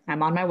supervisor,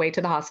 I'm on my way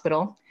to the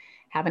hospital,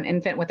 have an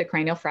infant with a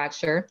cranial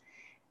fracture.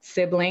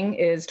 Sibling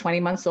is 20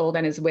 months old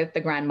and is with the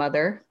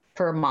grandmother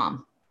per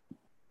mom.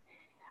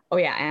 Oh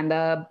yeah, and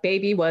the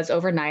baby was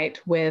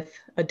overnight with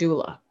a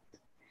doula.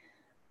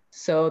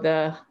 So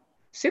the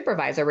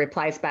supervisor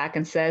replies back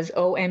and says,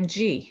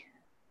 OMG,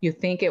 you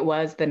think it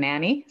was the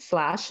nanny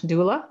slash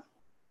doula?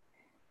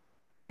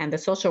 And the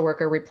social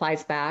worker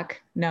replies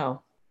back,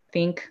 no,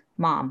 think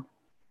mom.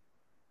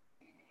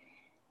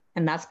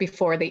 And that's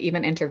before they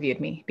even interviewed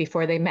me,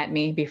 before they met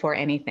me, before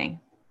anything.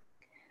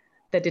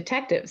 The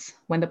detectives,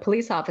 when the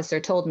police officer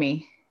told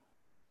me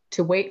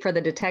to wait for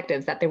the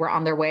detectives, that they were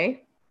on their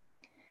way,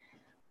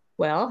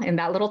 well, in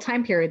that little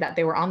time period that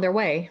they were on their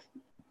way,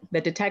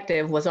 the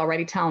detective was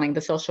already telling the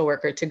social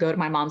worker to go to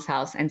my mom's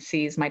house and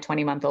seize my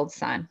 20-month-old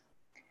son.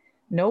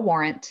 No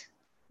warrant,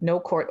 no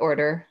court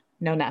order,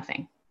 no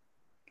nothing.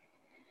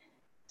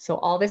 So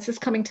all this is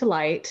coming to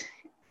light.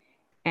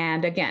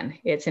 And again,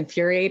 it's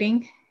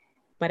infuriating.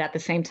 But at the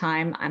same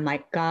time, I'm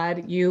like,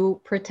 God,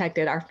 you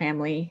protected our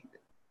family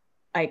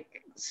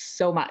like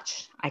so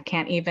much. I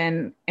can't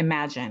even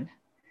imagine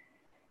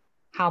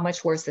how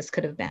much worse this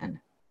could have been.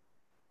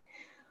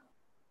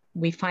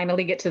 We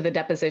finally get to the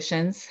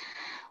depositions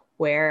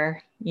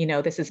where,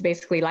 this is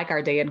basically like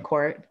our day in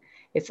court.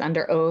 It's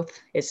under oath,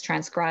 it's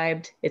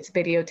transcribed, it's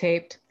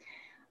videotaped.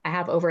 I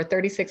have over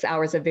 36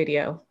 hours of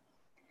video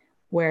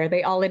where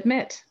they all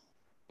admit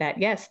that,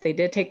 yes, they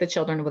did take the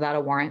children without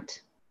a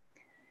warrant.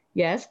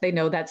 Yes, they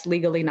know that's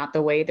legally not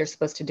the way they're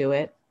supposed to do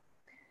it.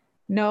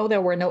 No,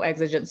 there were no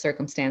exigent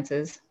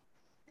circumstances.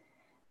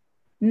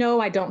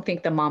 No, I don't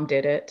think the mom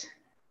did it.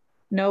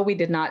 No, we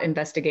did not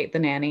investigate the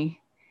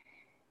nanny.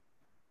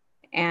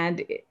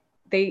 And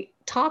they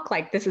talk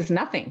like this is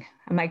nothing.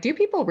 I'm like, do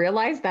people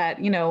realize that,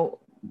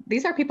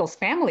 these are people's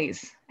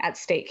families at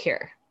stake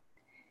here?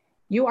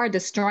 You are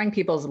destroying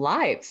people's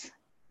lives.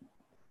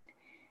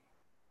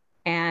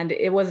 And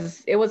it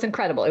was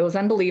incredible. It was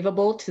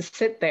unbelievable to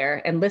sit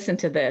there and listen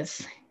to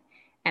this.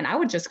 And I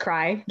would just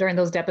cry during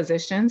those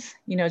depositions,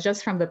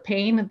 just from the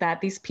pain that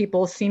these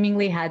people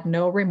seemingly had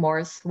no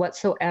remorse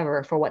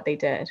whatsoever for what they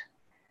did.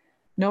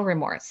 No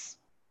remorse.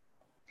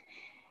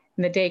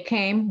 And the day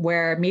came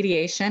where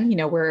mediation,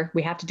 where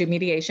we have to do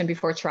mediation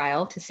before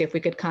trial to see if we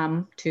could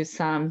come to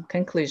some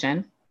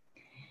conclusion.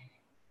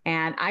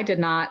 And I did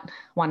not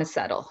want to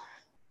settle.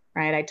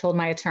 Right? I told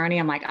my attorney,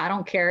 I'm like, I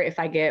don't care if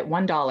I get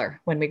 $1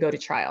 when we go to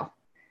trial.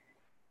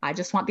 I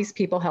just want these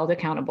people held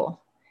accountable.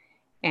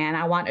 And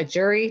I want a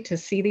jury to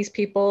see these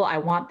people. I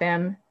want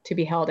them to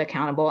be held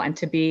accountable and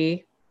to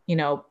be,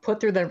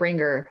 put through the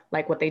ringer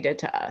like what they did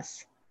to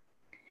us.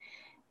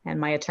 And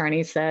my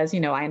attorney says,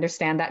 I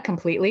understand that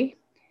completely.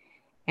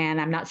 And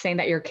I'm not saying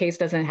that your case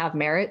doesn't have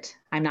merit.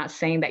 I'm not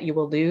saying that you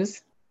will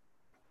lose.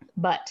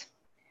 But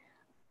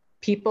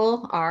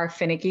people are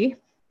finicky.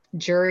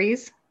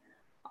 Juries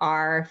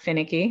are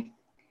finicky,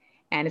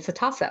 and it's a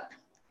toss-up,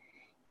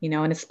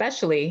 and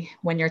especially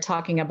when you're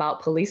talking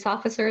about police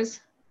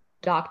officers,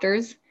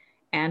 doctors,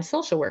 and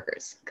social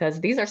workers, because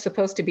these are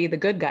supposed to be the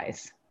good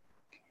guys,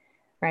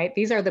 right?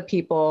 These are the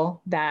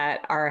people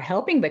that are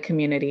helping the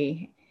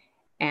community,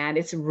 and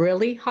it's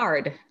really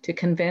hard to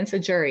convince a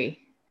jury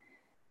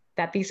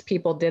that these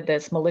people did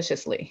this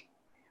maliciously,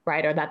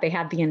 right? Or that they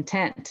had the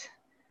intent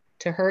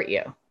to hurt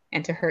you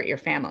and to hurt your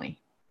family.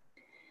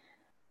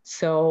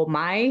 So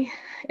my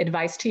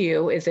advice to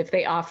you is if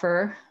they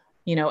offer,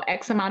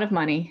 X amount of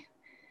money,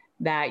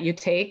 that you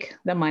take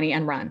the money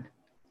and run.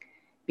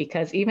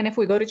 Because even if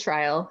we go to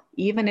trial,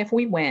 even if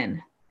we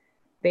win,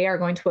 they are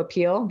going to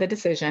appeal the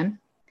decision.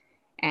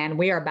 And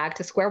we are back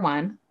to square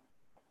one,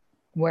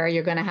 where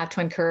you're going to have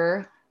to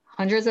incur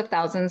hundreds of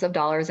thousands of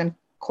dollars in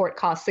court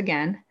costs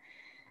again,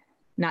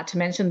 not to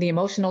mention the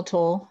emotional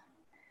toll,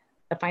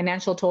 the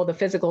financial toll, the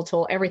physical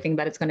toll, everything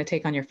that it's going to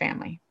take on your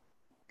family.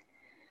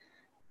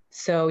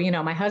 So,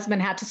 my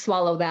husband had to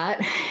swallow that.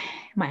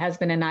 My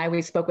husband and I,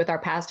 we spoke with our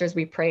pastors,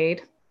 we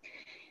prayed,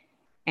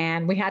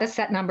 and we had a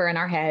set number in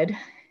our head.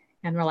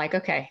 And we're like,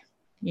 okay,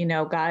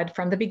 God,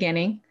 from the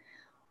beginning,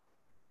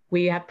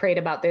 we have prayed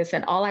about this.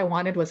 And all I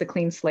wanted was a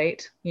clean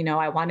slate.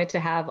 I wanted to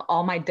have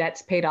all my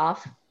debts paid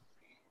off,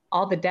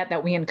 all the debt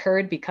that we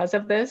incurred because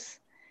of this.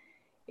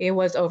 It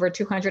was over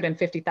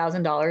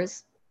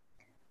 $250,000.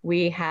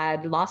 We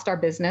had lost our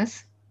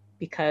business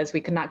because we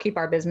could not keep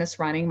our business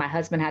running. My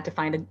husband had to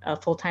find a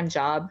full-time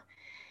job.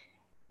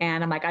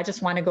 And I'm like, I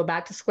just want to go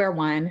back to square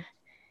one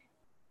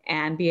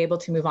and be able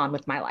to move on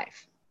with my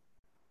life.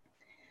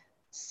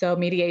 So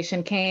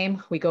mediation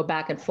came, we go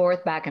back and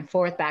forth, back and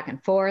forth, back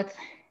and forth.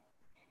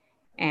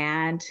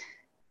 And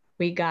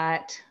we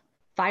got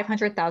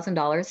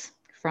 $500,000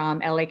 from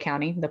LA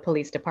County, the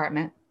police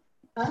department.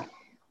 Huh?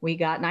 We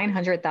got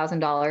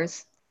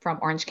 $900,000 from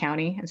Orange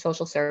County and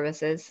social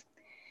services.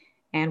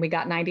 And we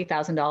got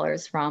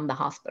 $90,000 from the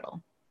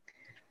hospital.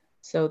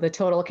 So the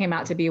total came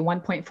out to be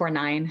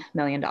 $1.49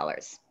 million.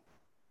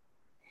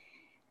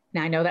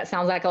 Now I know that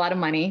sounds like a lot of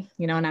money,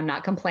 and I'm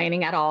not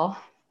complaining at all,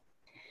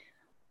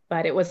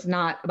 but it was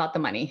not about the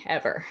money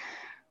ever,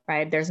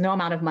 right? There's no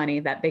amount of money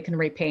that they can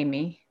repay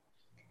me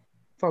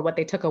for what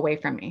they took away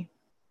from me.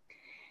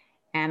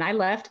 And I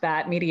left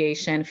that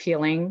mediation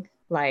feeling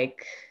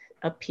like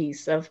a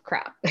piece of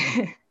crap.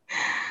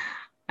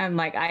 I'm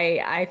like,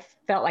 I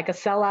felt like a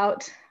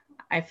sellout.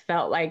 I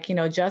felt like,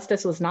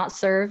 justice was not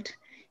served.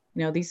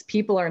 These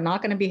people are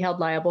not going to be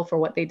held liable for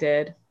what they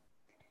did.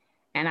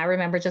 And I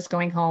remember just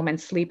going home and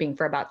sleeping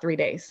for about 3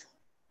 days.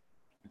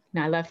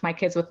 And I left my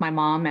kids with my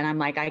mom, and I'm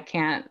like, I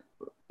can't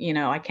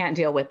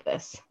deal with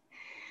this.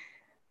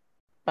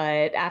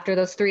 But after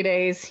those 3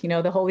 days,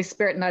 the Holy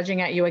Spirit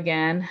nudging at you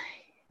again,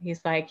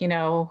 he's like,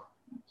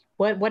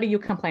 what are you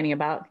complaining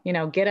about?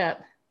 Get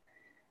up,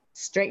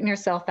 straighten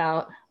yourself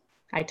out.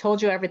 I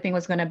told you everything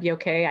was going to be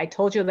okay. I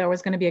told you there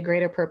was going to be a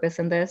greater purpose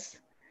in this.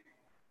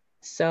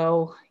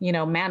 So,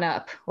 man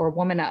up or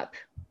woman up.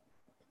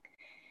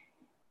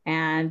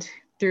 And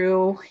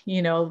through,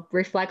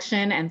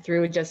 reflection and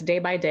through just day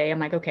by day, I'm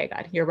like, okay,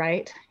 God, you're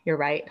right. You're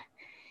right.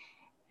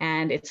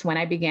 And it's when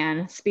I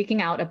began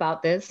speaking out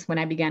about this, when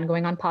I began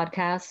going on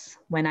podcasts,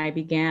 when I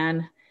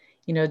began,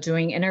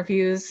 doing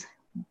interviews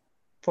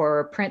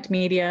for print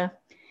media,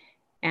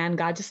 and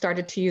God just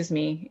started to use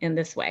me in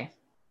this way,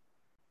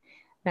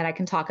 that I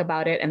can talk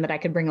about it and that I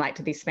could bring light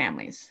to these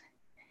families.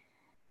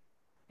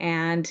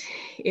 And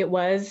it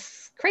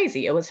was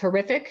crazy. It was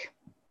horrific.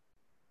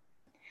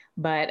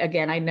 But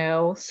again, I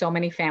know so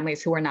many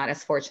families who are not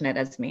as fortunate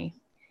as me.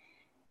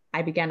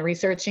 I began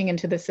researching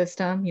into the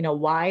system.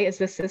 Why is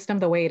the system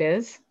the way it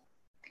is?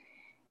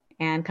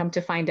 And come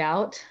to find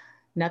out,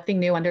 nothing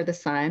new under the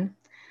sun.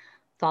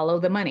 Follow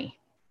the money.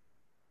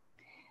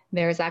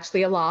 There's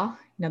actually a law,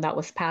 that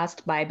was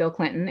passed by Bill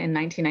Clinton in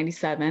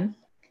 1997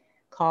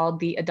 called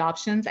the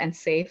Adoptions and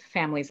Safe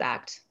Families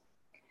Act,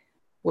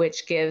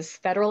 which gives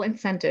federal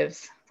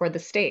incentives for the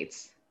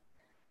states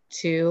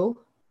to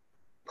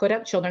put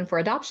up children for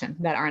adoption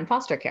that are in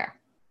foster care.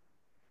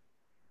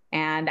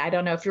 And I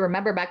don't know if you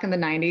remember back in the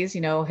 90s,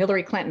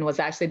 Hillary Clinton was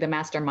actually the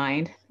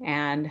mastermind,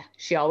 and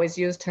she always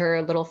used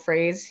her little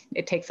phrase,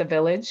 it takes a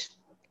village,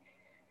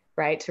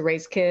 right, to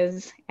raise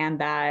kids, and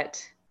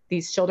that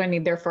these children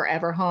need their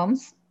forever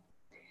homes.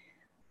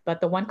 But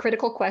the one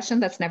critical question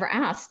that's never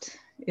asked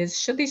is,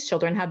 should these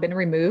children have been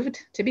removed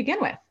to begin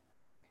with?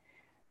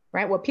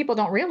 Right? What people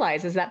don't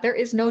realize is that there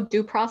is no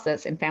due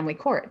process in family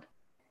court.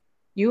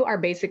 You are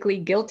basically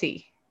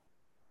guilty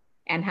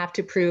and have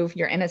to prove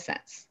your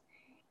innocence.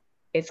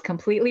 It's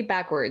completely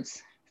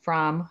backwards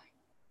from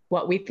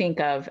what we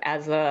think of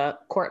as a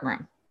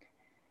courtroom.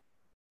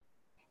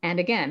 And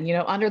again,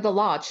 under the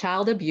law,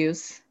 child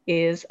abuse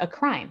is a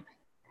crime.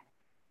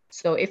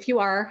 So if you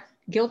are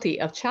guilty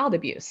of child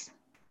abuse,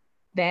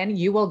 then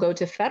you will go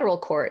to federal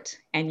court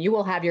and you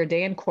will have your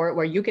day in court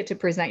where you get to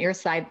present your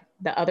side,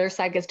 the other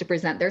side gets to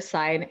present their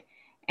side,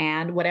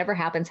 and whatever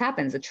happens,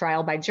 happens, a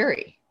trial by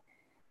jury.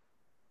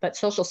 But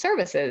social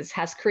services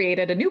has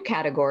created a new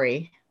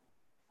category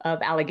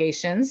of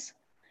allegations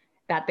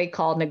that they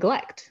call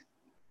neglect.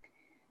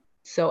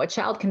 So a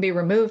child can be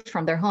removed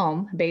from their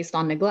home based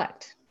on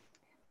neglect.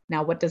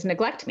 Now, what does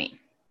neglect mean?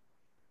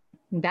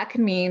 That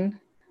can mean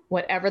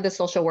whatever the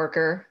social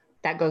worker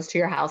that goes to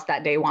your house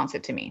that day wants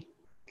it to mean,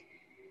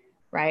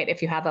 right?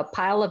 If you have a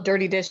pile of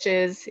dirty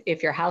dishes,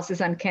 if your house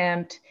is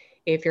unkempt,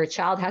 if your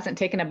child hasn't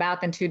taken a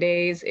bath in 2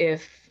 days,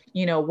 if,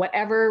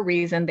 whatever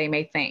reason they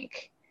may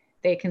think,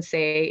 they can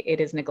say it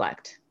is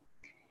neglect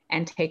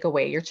and take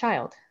away your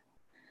child.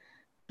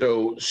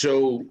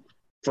 So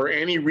for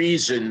any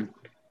reason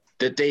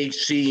that they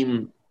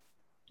see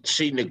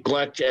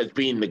neglect as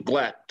being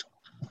neglect,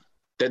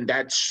 then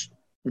that's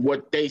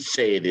what they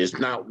say it is,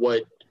 not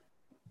what,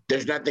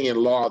 there's nothing in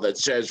law that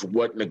says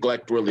what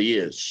neglect really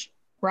is.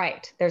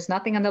 Right. There's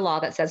nothing in the law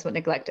that says what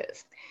neglect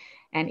is.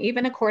 And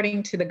even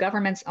according to the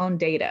government's own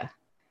data,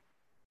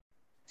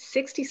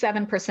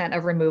 67%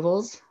 of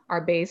removals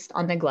are based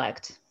on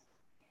neglect.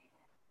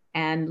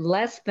 And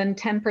less than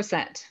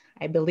 10%,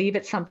 I believe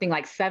it's something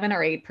like 7 or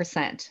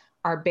 8%,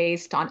 are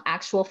based on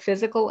actual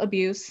physical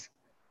abuse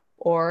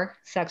or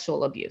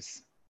sexual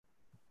abuse.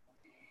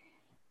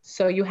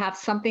 So you have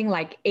something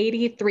like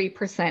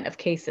 83% of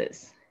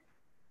cases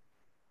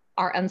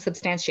are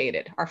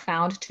unsubstantiated, are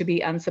found to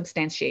be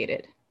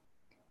unsubstantiated.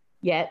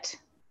 Yet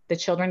the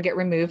children get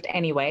removed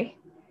anyway.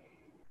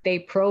 They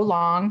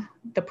prolong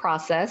the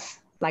process.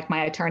 Like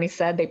my attorney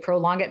said, they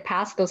prolong it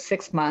past those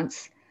 6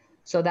 months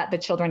so that the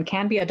children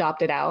can be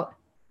adopted out,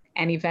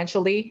 and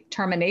eventually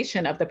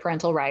termination of the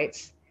parental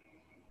rights.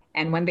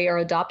 And when they are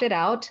adopted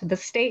out, the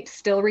state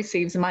still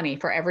receives money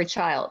for every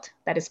child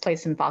that is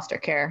placed in foster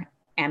care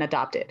and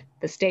adopted.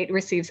 The state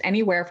receives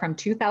anywhere from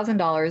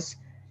 $2,000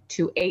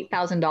 to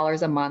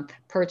 $8,000 a month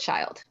per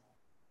child.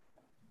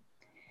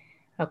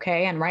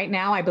 Okay, and right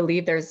now I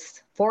believe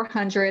there's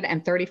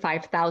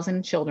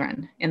 435,000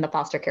 children in the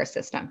foster care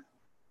system.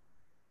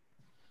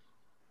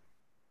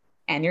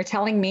 And you're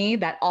telling me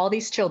that all of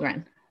these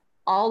children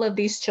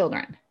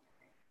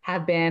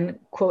have been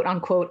quote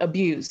unquote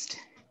abused,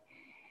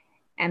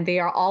 and they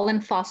are all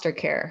in foster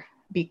care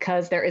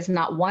because there is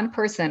not one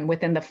person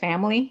within the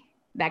family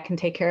that can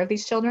take care of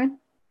these children?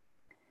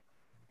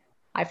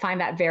 I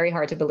find that very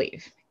hard to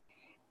believe.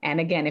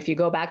 And again, if you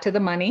go back to the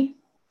money,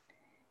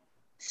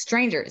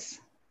 strangers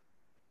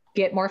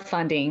get more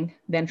funding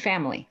than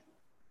family.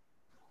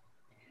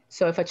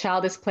 So if a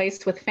child is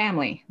placed with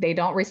family, they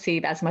don't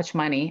receive as much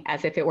money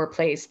as if it were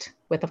placed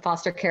with a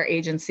foster care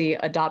agency,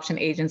 adoption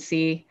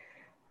agency,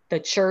 the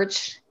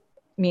church,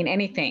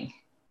 anything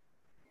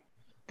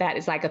that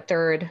is like a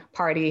third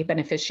party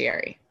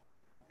beneficiary.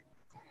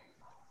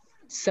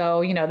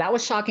 So, that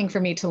was shocking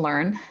for me to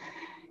learn,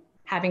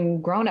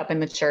 having grown up in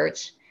the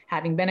church,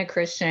 having been a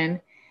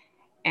Christian.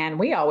 And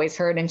we always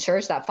heard in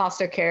church that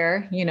foster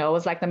care,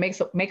 was like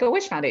the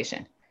Make-A-Wish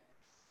Foundation,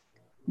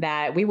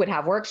 that we would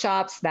have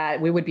workshops, that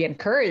we would be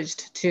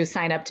encouraged to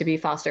sign up to be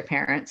foster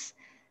parents,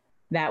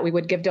 that we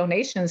would give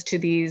donations to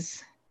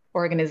these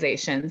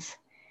organizations.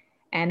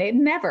 And it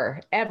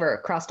never,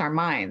 ever crossed our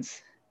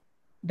minds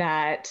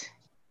that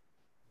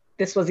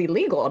this was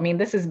illegal.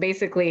 This is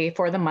basically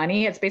for the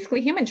money. It's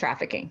basically human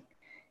trafficking.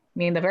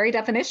 The very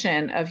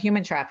definition of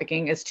human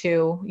trafficking is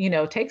to,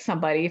 take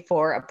somebody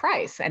for a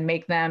price and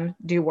make them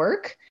do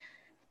work,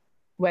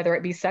 whether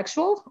it be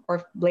sexual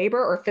or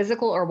labor or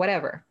physical or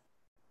whatever.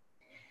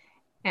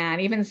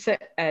 And even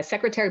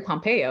Secretary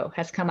Pompeo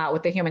has come out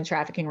with the human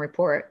trafficking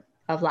report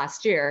of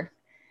last year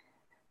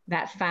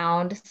that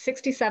found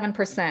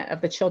 67%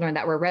 of the children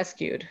that were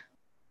rescued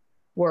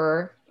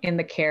were in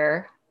the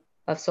care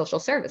of social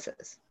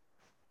services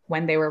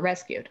when they were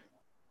rescued,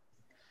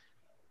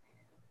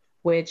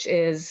 which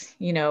is,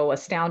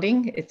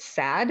 astounding. It's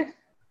sad.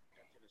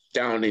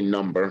 Astounding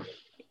number.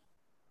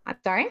 I'm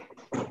sorry?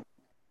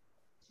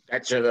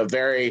 That's a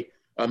very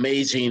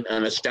amazing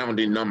and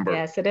astounding number.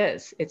 Yes, it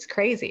is. It's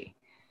crazy.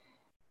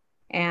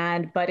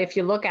 But if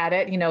you look at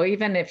it,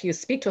 even if you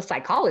speak to a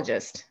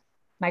psychologist,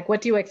 like,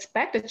 what do you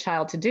expect a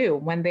child to do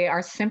when they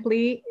are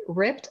simply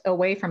ripped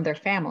away from their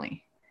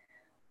family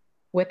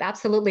with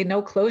absolutely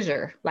no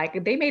closure?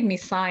 Like, they made me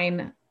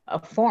sign a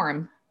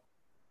form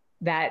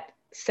that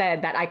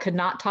said that I could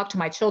not talk to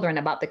my children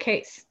about the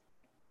case.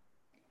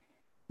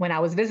 When I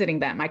was visiting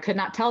them, I could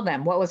not tell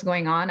them what was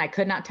going on. I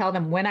could not tell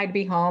them when I'd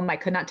be home. I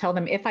could not tell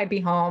them if I'd be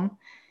home.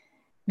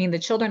 The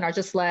children are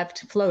just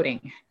left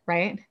floating,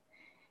 right?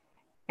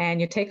 And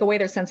you take away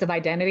their sense of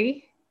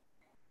identity.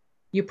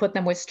 You put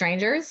them with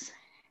strangers.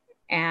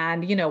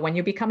 And, when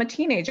you become a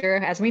teenager,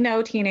 as we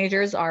know,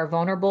 teenagers are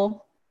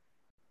vulnerable,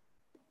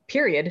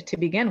 period, to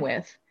begin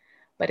with,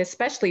 but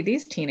especially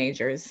these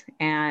teenagers.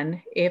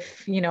 And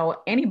if,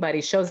 anybody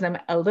shows them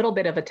a little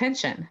bit of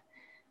attention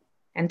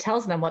and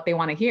tells them what they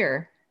want to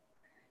hear,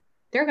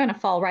 they're going to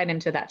fall right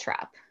into that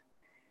trap,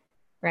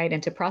 right?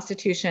 Into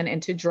prostitution,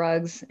 into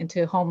drugs,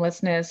 into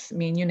homelessness,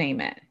 you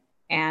name it.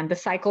 And the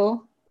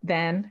cycle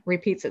then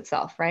repeats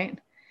itself, right?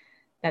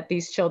 That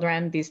these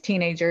children, these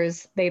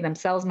teenagers, they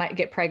themselves might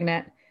get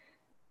pregnant,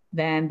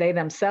 then they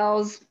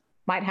themselves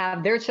might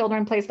have their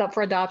children placed up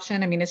for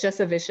adoption. It's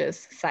just a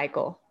vicious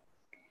cycle.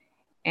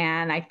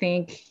 And I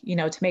think,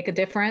 to make a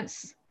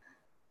difference,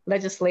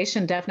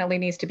 legislation definitely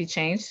needs to be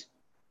changed.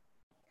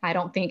 I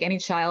don't think any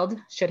child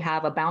should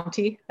have a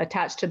bounty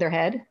attached to their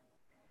head.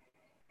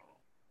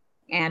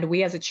 And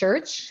we as a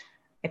church,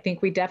 I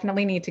think we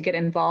definitely need to get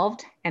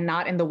involved, and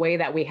not in the way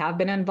that we have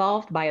been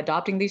involved by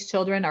adopting these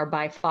children or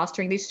by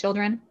fostering these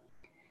children.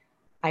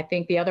 I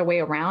think the other way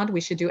around,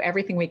 we should do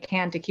everything we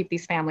can to keep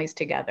these families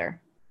together.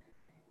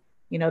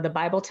 The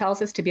Bible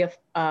tells us to be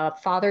a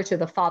father to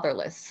the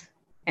fatherless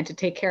and to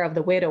take care of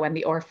the widow and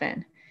the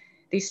orphan.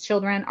 These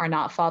children are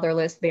not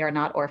fatherless. They are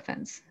not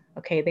orphans.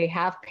 Okay, they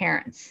have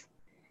parents.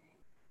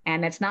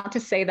 And it's not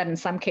to say that in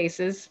some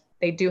cases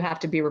they do have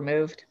to be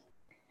removed.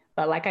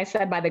 But like I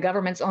said, by the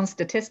government's own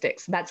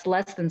statistics, that's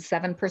less than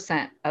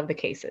 7% of the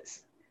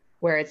cases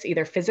where it's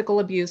either physical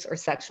abuse or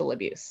sexual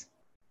abuse.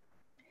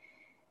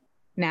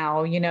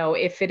 Now,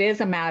 if it is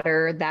a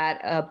matter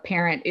that a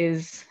parent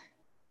is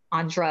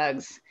on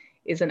drugs,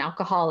 is an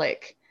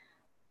alcoholic,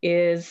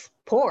 is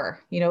poor,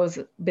 is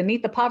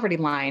beneath the poverty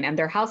line, and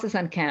their house is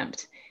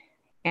unkempt,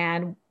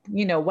 and,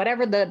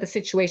 whatever the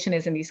situation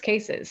is in these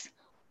cases,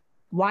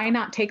 why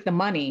not take the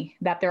money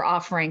that they're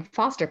offering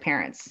foster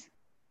parents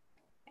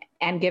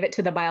and give it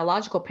to the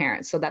biological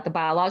parents so that the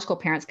biological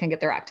parents can get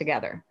their act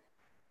together?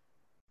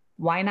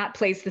 Why not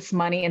place this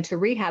money into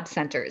rehab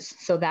centers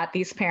so that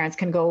these parents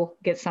can go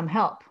get some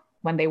help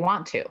when they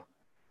want to?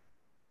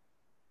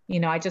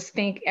 I just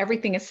think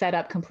everything is set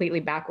up completely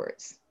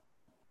backwards.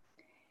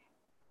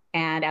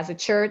 And as a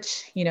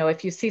church,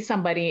 if you see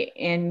somebody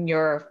in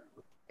your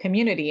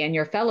community, in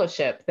your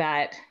fellowship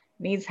that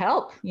needs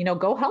help,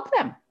 go help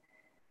them.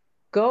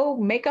 Go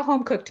make a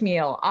home cooked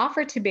meal,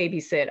 offer to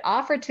babysit,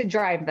 offer to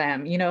drive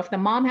them. If the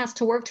mom has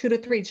to work 2 to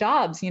 3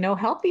 jobs,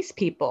 help these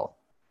people.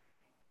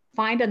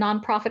 Find a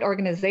nonprofit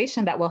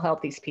organization that will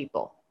help these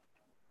people.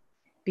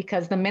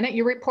 Because the minute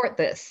you report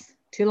this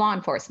to law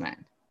enforcement,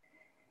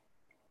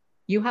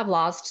 you have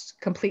lost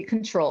complete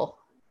control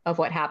of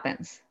what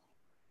happens.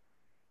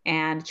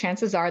 And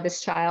chances are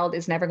this child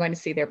is never going to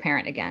see their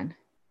parent again.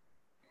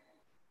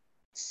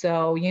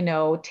 So,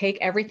 take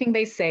everything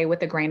they say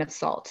with a grain of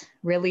salt.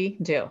 Really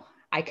do.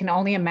 I can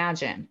only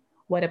imagine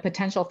what a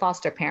potential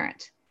foster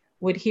parent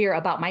would hear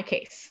about my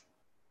case.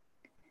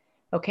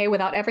 Okay,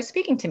 without ever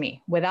speaking to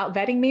me, without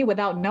vetting me,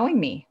 without knowing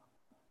me.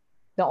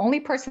 The only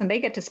person they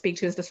get to speak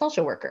to is the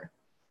social worker.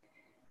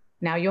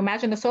 Now you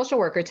imagine a social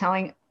worker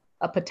telling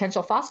a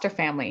potential foster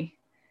family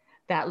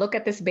that, look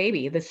at this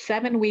baby, the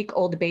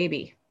 7-week-old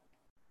baby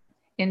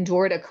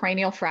endured a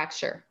cranial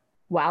fracture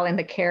while in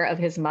the care of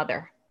his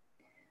mother.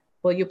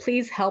 Will you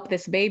please help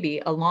this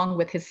baby along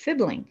with his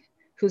sibling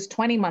who's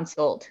 20 months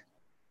old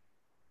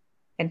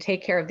and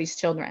take care of these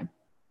children?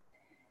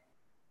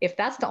 If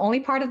that's the only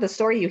part of the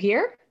story you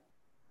hear,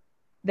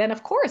 then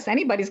of course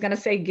anybody's going to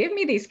say, give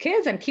me these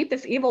kids and keep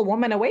this evil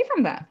woman away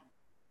from them.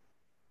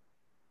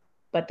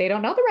 But they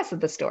don't know the rest of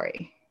the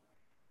story.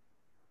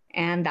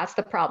 And that's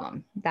the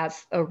problem.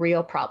 That's a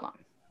real problem.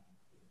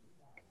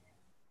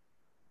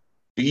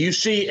 Do you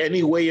see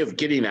any way of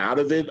getting out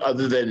of it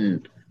other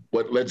than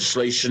what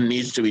legislation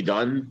needs to be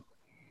done?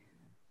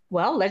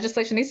 Well,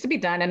 legislation needs to be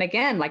done. And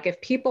again, like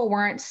if people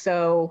weren't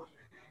so,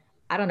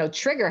 I don't know,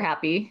 trigger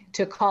happy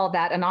to call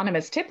that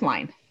anonymous tip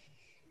line,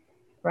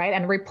 right?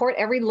 And report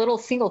every little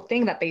single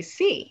thing that they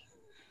see.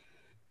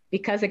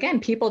 Because again,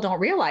 people don't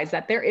realize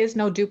that there is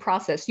no due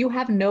process. You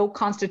have no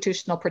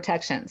constitutional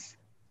protections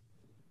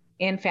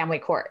in family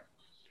court.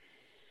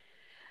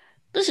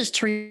 This is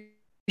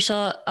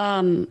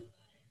Teresa.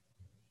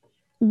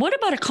 What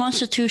about a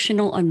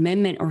constitutional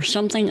amendment or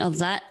something of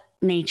that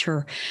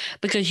nature?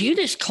 Because you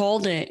just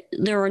called it,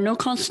 there are no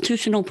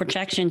constitutional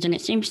protections. And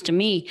it seems to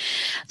me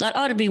that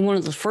ought to be one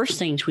of the first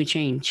things we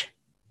change.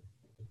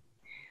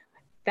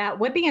 That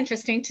would be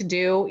interesting to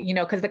do,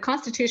 because the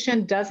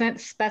Constitution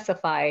doesn't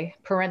specify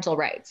parental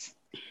rights.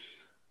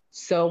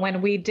 So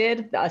when we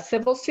did a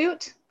civil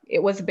suit,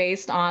 it was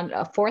based on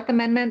a 4th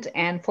Amendment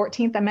and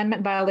 14th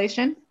Amendment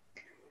violation.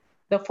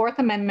 The 4th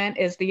Amendment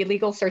is the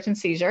illegal search and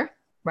seizure,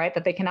 right?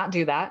 That they cannot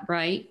do that.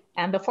 Right.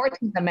 And the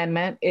 14th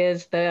Amendment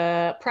is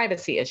the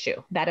privacy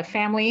issue, that a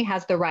family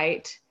has the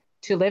right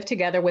to live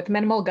together with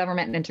minimal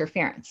government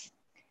interference,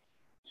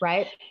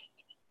 right?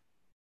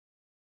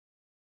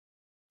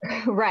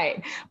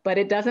 Right. But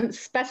it doesn't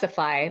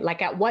specify,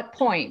 like, at what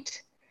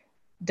point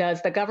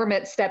does the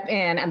government step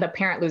in and the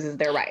parent loses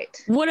their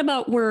right? What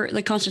about where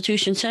the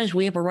Constitution says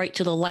we have a right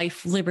to the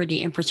life,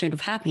 liberty, and pursuit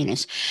of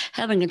happiness?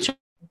 Having a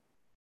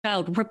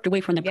child ripped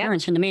away from the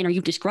parents in the manner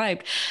you've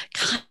described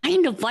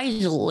kind of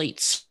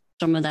violates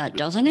some of that,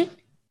 doesn't it?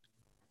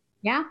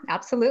 Yeah,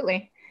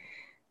 absolutely.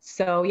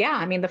 So, yeah,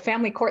 I mean, the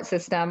family court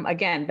system,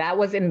 again, that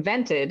was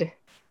invented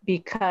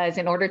because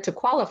in order to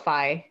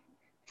qualify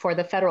for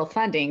the federal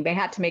funding, they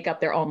had to make up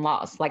their own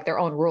laws, like their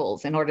own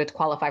rules, in order to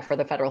qualify for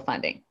the federal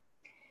funding.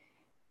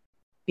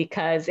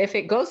 Because if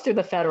it goes through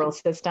the federal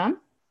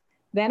system,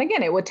 then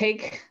again, it would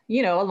take,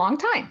 a long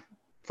time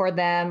for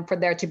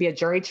there to be a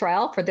jury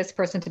trial, for this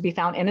person to be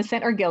found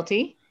innocent or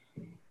guilty,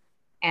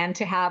 and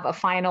to have a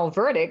final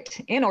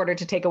verdict in order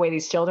to take away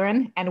these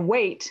children and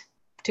wait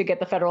to get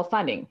the federal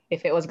funding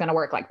if it was going to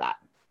work like that.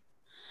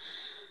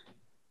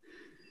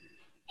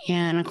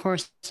 Yeah, and of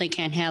course they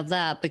can't have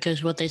that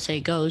because what they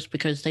say goes,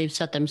 because they've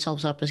set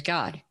themselves up as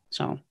God.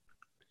 So,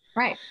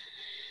 right.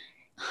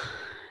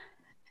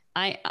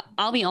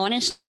 I'll be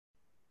honest.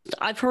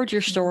 I've heard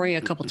your story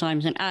a couple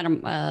times, and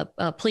Adam,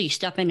 please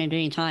step in at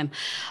any time.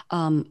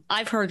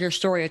 I've heard your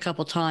story a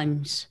couple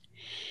times,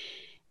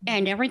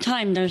 and every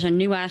time there's a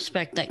new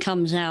aspect that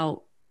comes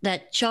out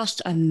that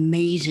just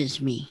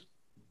amazes me.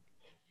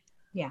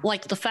 Yeah.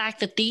 Like the fact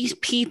that these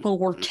people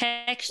were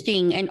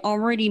texting and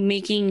already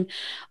making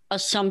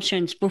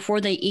assumptions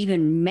before they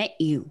even met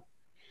you.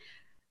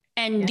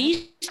 And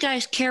these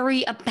guys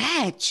carry a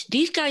badge.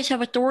 These guys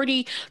have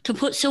authority to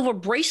put silver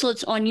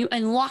bracelets on you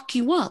and lock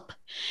you up.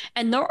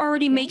 And they're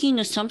already making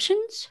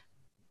assumptions?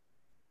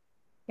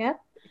 Yeah,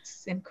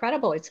 it's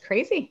incredible. It's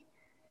crazy.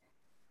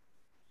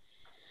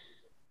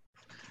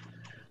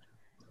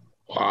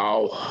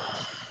 Wow.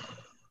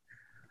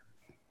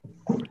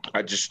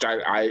 I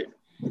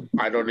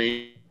don't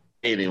need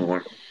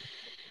anyone.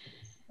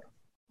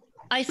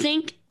 I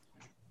think,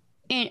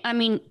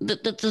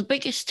 the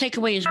biggest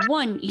takeaway is,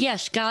 one,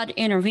 yes, God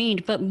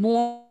intervened, but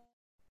not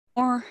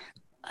more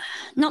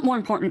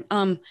important,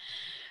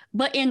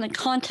 but in the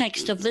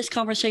context of this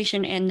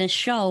conversation and this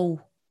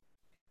show,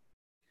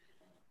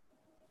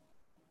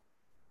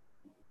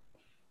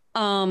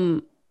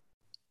 the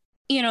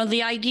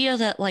idea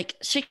that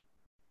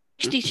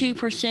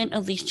 62%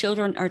 of these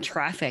children are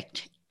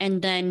trafficked,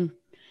 and then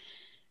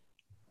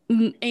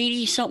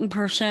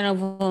 80-something%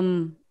 of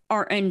them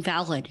are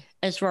invalid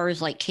as far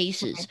as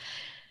cases. Okay.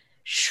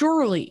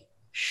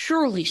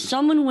 Surely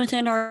someone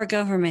within our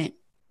government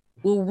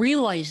will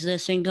realize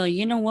this and go,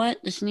 you know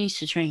what? This needs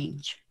to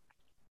change.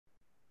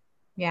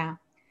 Yeah.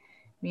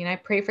 I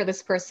pray for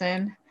this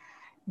person.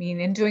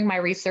 In doing my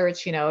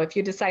research, if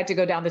you decide to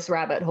go down this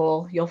rabbit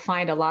hole, you'll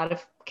find a lot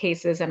of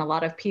cases and a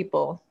lot of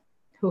people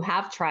who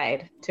have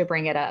tried to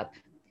bring it up.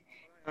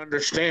 I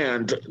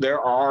understand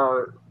there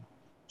are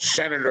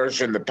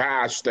senators in the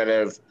past that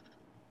have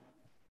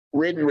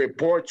written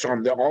reports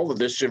on all of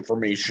this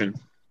information,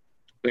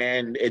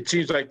 and it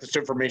seems like this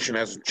information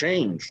hasn't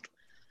changed.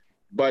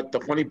 But the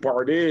funny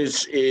part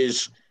is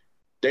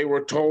they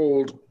were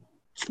told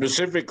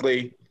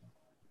specifically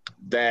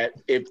that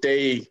if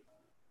they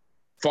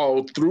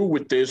followed through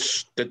with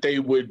this, that they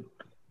would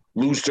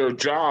lose their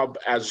job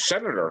as a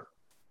senator.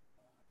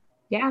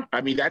 Yeah.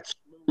 I mean, that's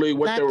really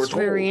what they were told. That's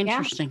very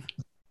interesting.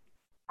 Yeah.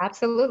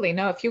 Absolutely.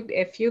 No,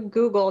 if you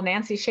Google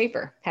Nancy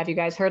Schaefer, have you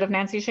guys heard of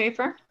Nancy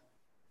Schaefer?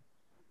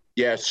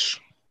 Yes.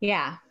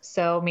 Yeah.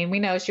 So, I mean, we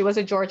know she was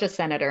a Georgia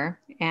senator,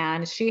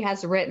 and she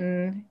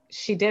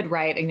did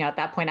write, at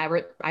that point,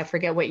 I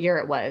forget what year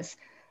it was,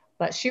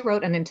 but she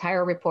wrote an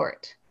entire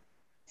report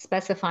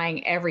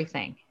specifying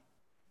everything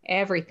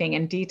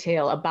in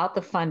detail about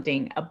the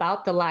funding,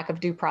 about the lack of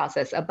due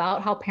process,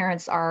 about how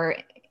parents are,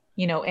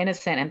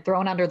 innocent and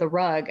thrown under the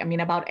rug. I mean,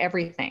 about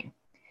everything.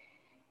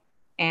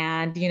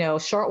 And, a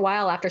short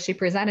while after she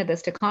presented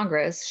this to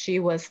Congress, she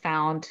was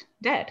found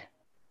dead.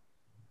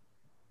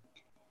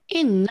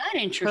 Isn't that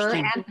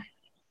interesting?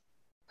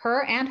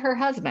 Her and her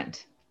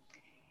husband.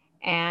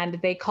 And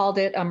they called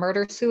it a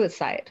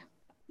murder-suicide.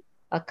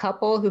 A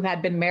couple who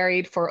had been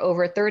married for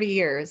over 30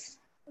 years,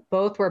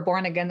 both were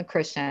born-again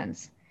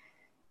Christians,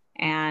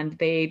 and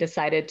they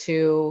decided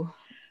to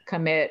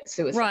commit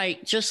suicide.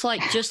 Right, just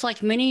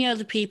like many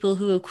other people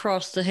who have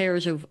crossed the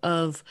hairs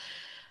of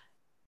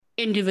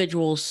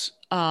individuals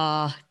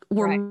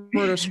were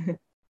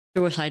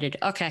murder-suicided.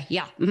 Okay,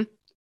 yeah. Mm-hmm.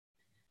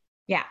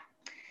 Yeah.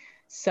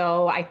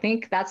 So I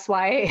think that's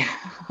why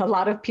a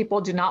lot of people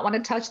do not want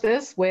to touch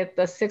this with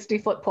the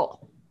 60-foot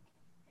pole.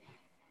 I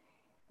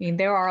mean,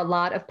 there are a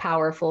lot of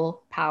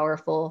powerful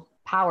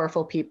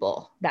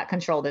people that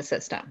control this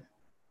system.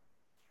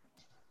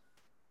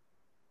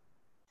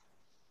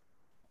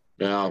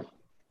 Now,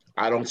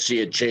 I don't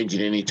see it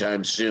changing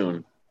anytime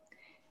soon.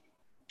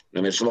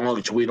 And as long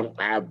as we don't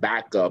have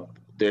backup,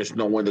 there's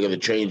no one going to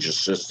change the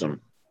system.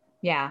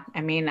 Yeah.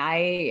 I mean,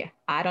 I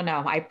don't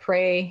know. I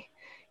pray,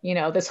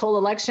 this whole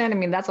election, I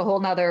mean, that's a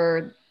whole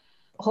other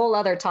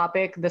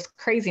topic, this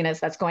craziness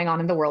that's going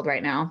on in the world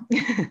right now.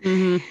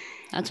 Mm-hmm.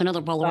 That's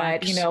another ball of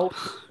wax.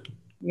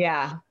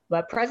 Yeah.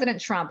 But President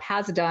Trump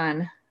has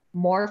done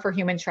more for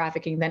human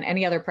trafficking than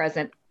any other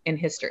president in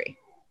history.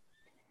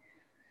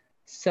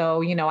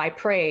 So, I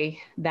pray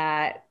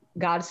that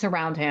God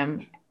surround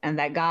him and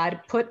that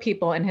God put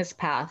people in his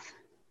path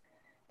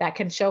that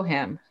can show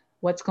him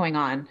what's going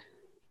on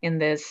in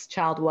this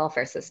child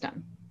welfare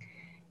system.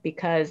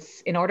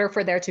 Because in order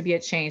for there to be a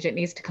change, it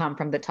needs to come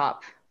from the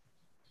top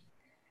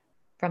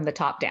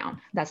down.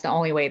 That's the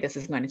only way this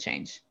is going to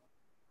change.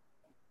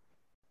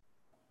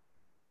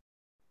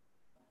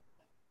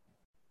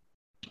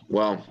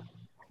 Well,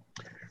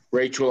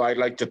 Rachel, I'd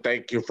like to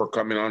thank you for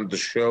coming on the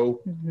show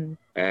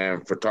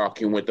and for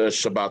talking with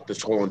us about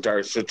this whole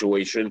entire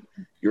situation,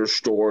 your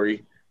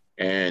story,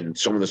 and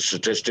some of the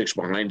statistics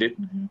behind it.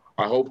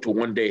 I hope to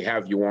one day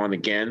have you on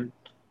again,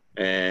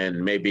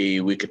 and maybe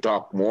we could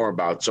talk more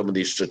about some of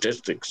these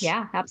statistics.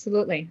 Yeah,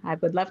 absolutely. I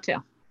would love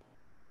to.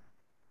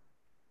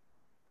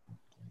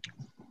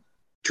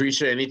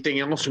 Teresa, anything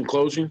else in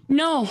closing?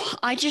 No,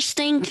 I just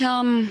think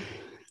that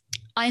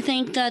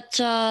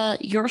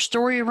your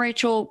story,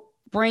 Rachel,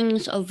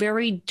 brings a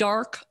very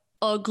dark,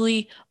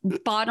 ugly,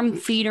 bottom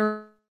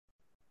feeder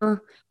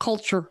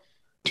culture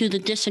to the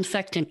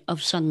disinfectant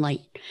of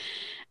sunlight.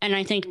 And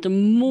I think the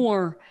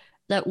more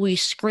that we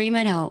scream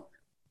it out,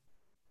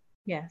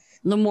 yes,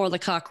 the more the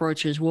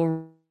cockroaches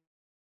will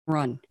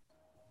run.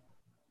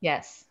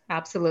 Yes,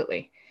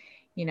 absolutely.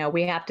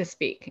 We have to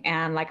speak.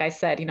 And like I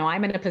said,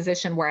 I'm in a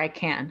position where I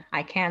can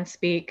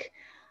speak.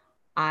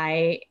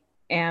 I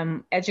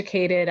am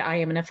educated. I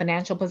am in a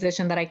financial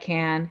position that I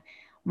can.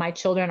 My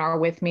children are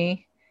with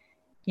me,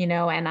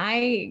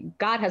 and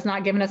God has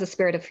not given us a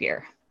spirit of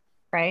fear,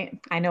 right?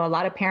 I know a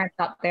lot of parents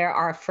out there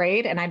are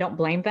afraid, and I don't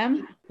blame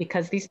them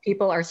because these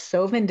people are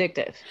so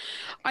vindictive.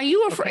 Are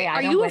you afraid?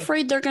 Are you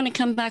afraid they're going to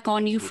come back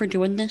on you for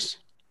doing this?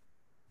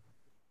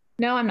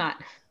 No, I'm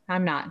not.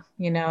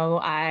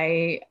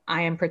 I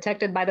am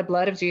protected by the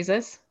blood of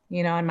Jesus,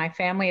 and my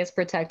family is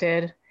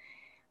protected.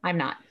 I'm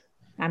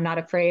not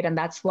afraid. And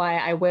that's why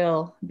I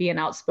will be an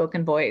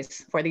outspoken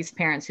voice for these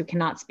parents who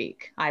cannot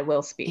speak. I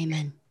will speak.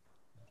 Amen.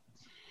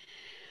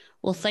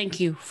 Well, thank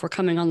you for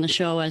coming on the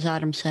show. As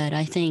Adam said,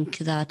 I think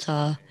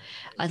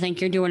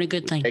you're doing a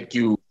good thing. Thank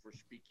you for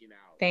speaking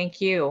out.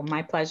 Thank you.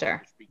 My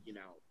pleasure. Speaking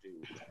out,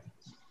 too.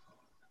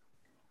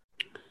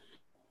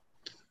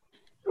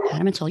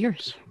 Adam, it's all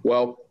yours.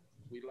 Well,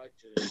 we'd like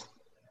to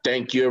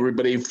thank you,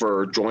 everybody,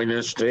 for joining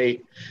us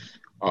today.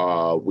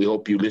 We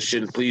hope you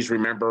listen. Please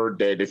remember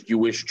that if you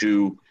wish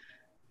to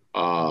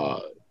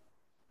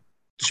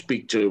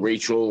speak to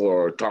Rachel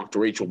or talk to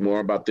Rachel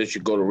more about this,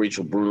 you go to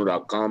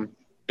rachelbruno.com,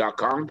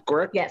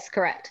 correct? Yes,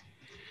 correct.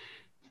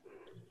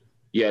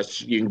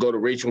 Yes, you can go to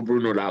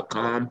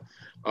rachelbruno.com.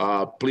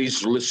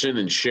 Please listen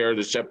and share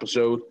this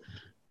episode,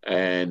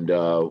 and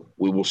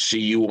we will see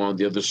you on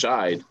the other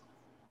side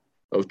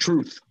of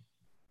truth.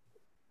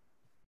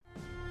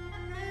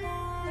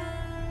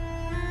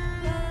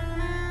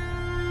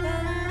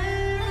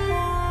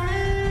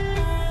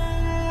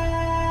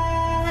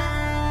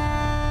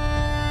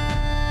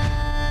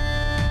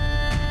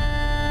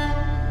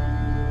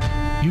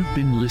 You've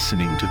been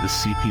listening to the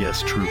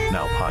CPS Truth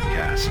Now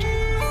podcast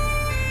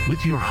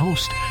with your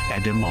host,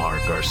 Ademar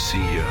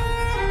Garcia.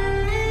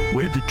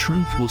 where the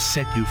truth will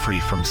set you free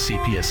from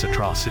CPS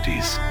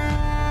atrocities.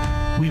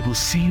 We will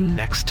see you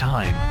next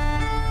time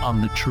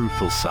on The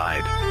Truthful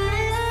Side.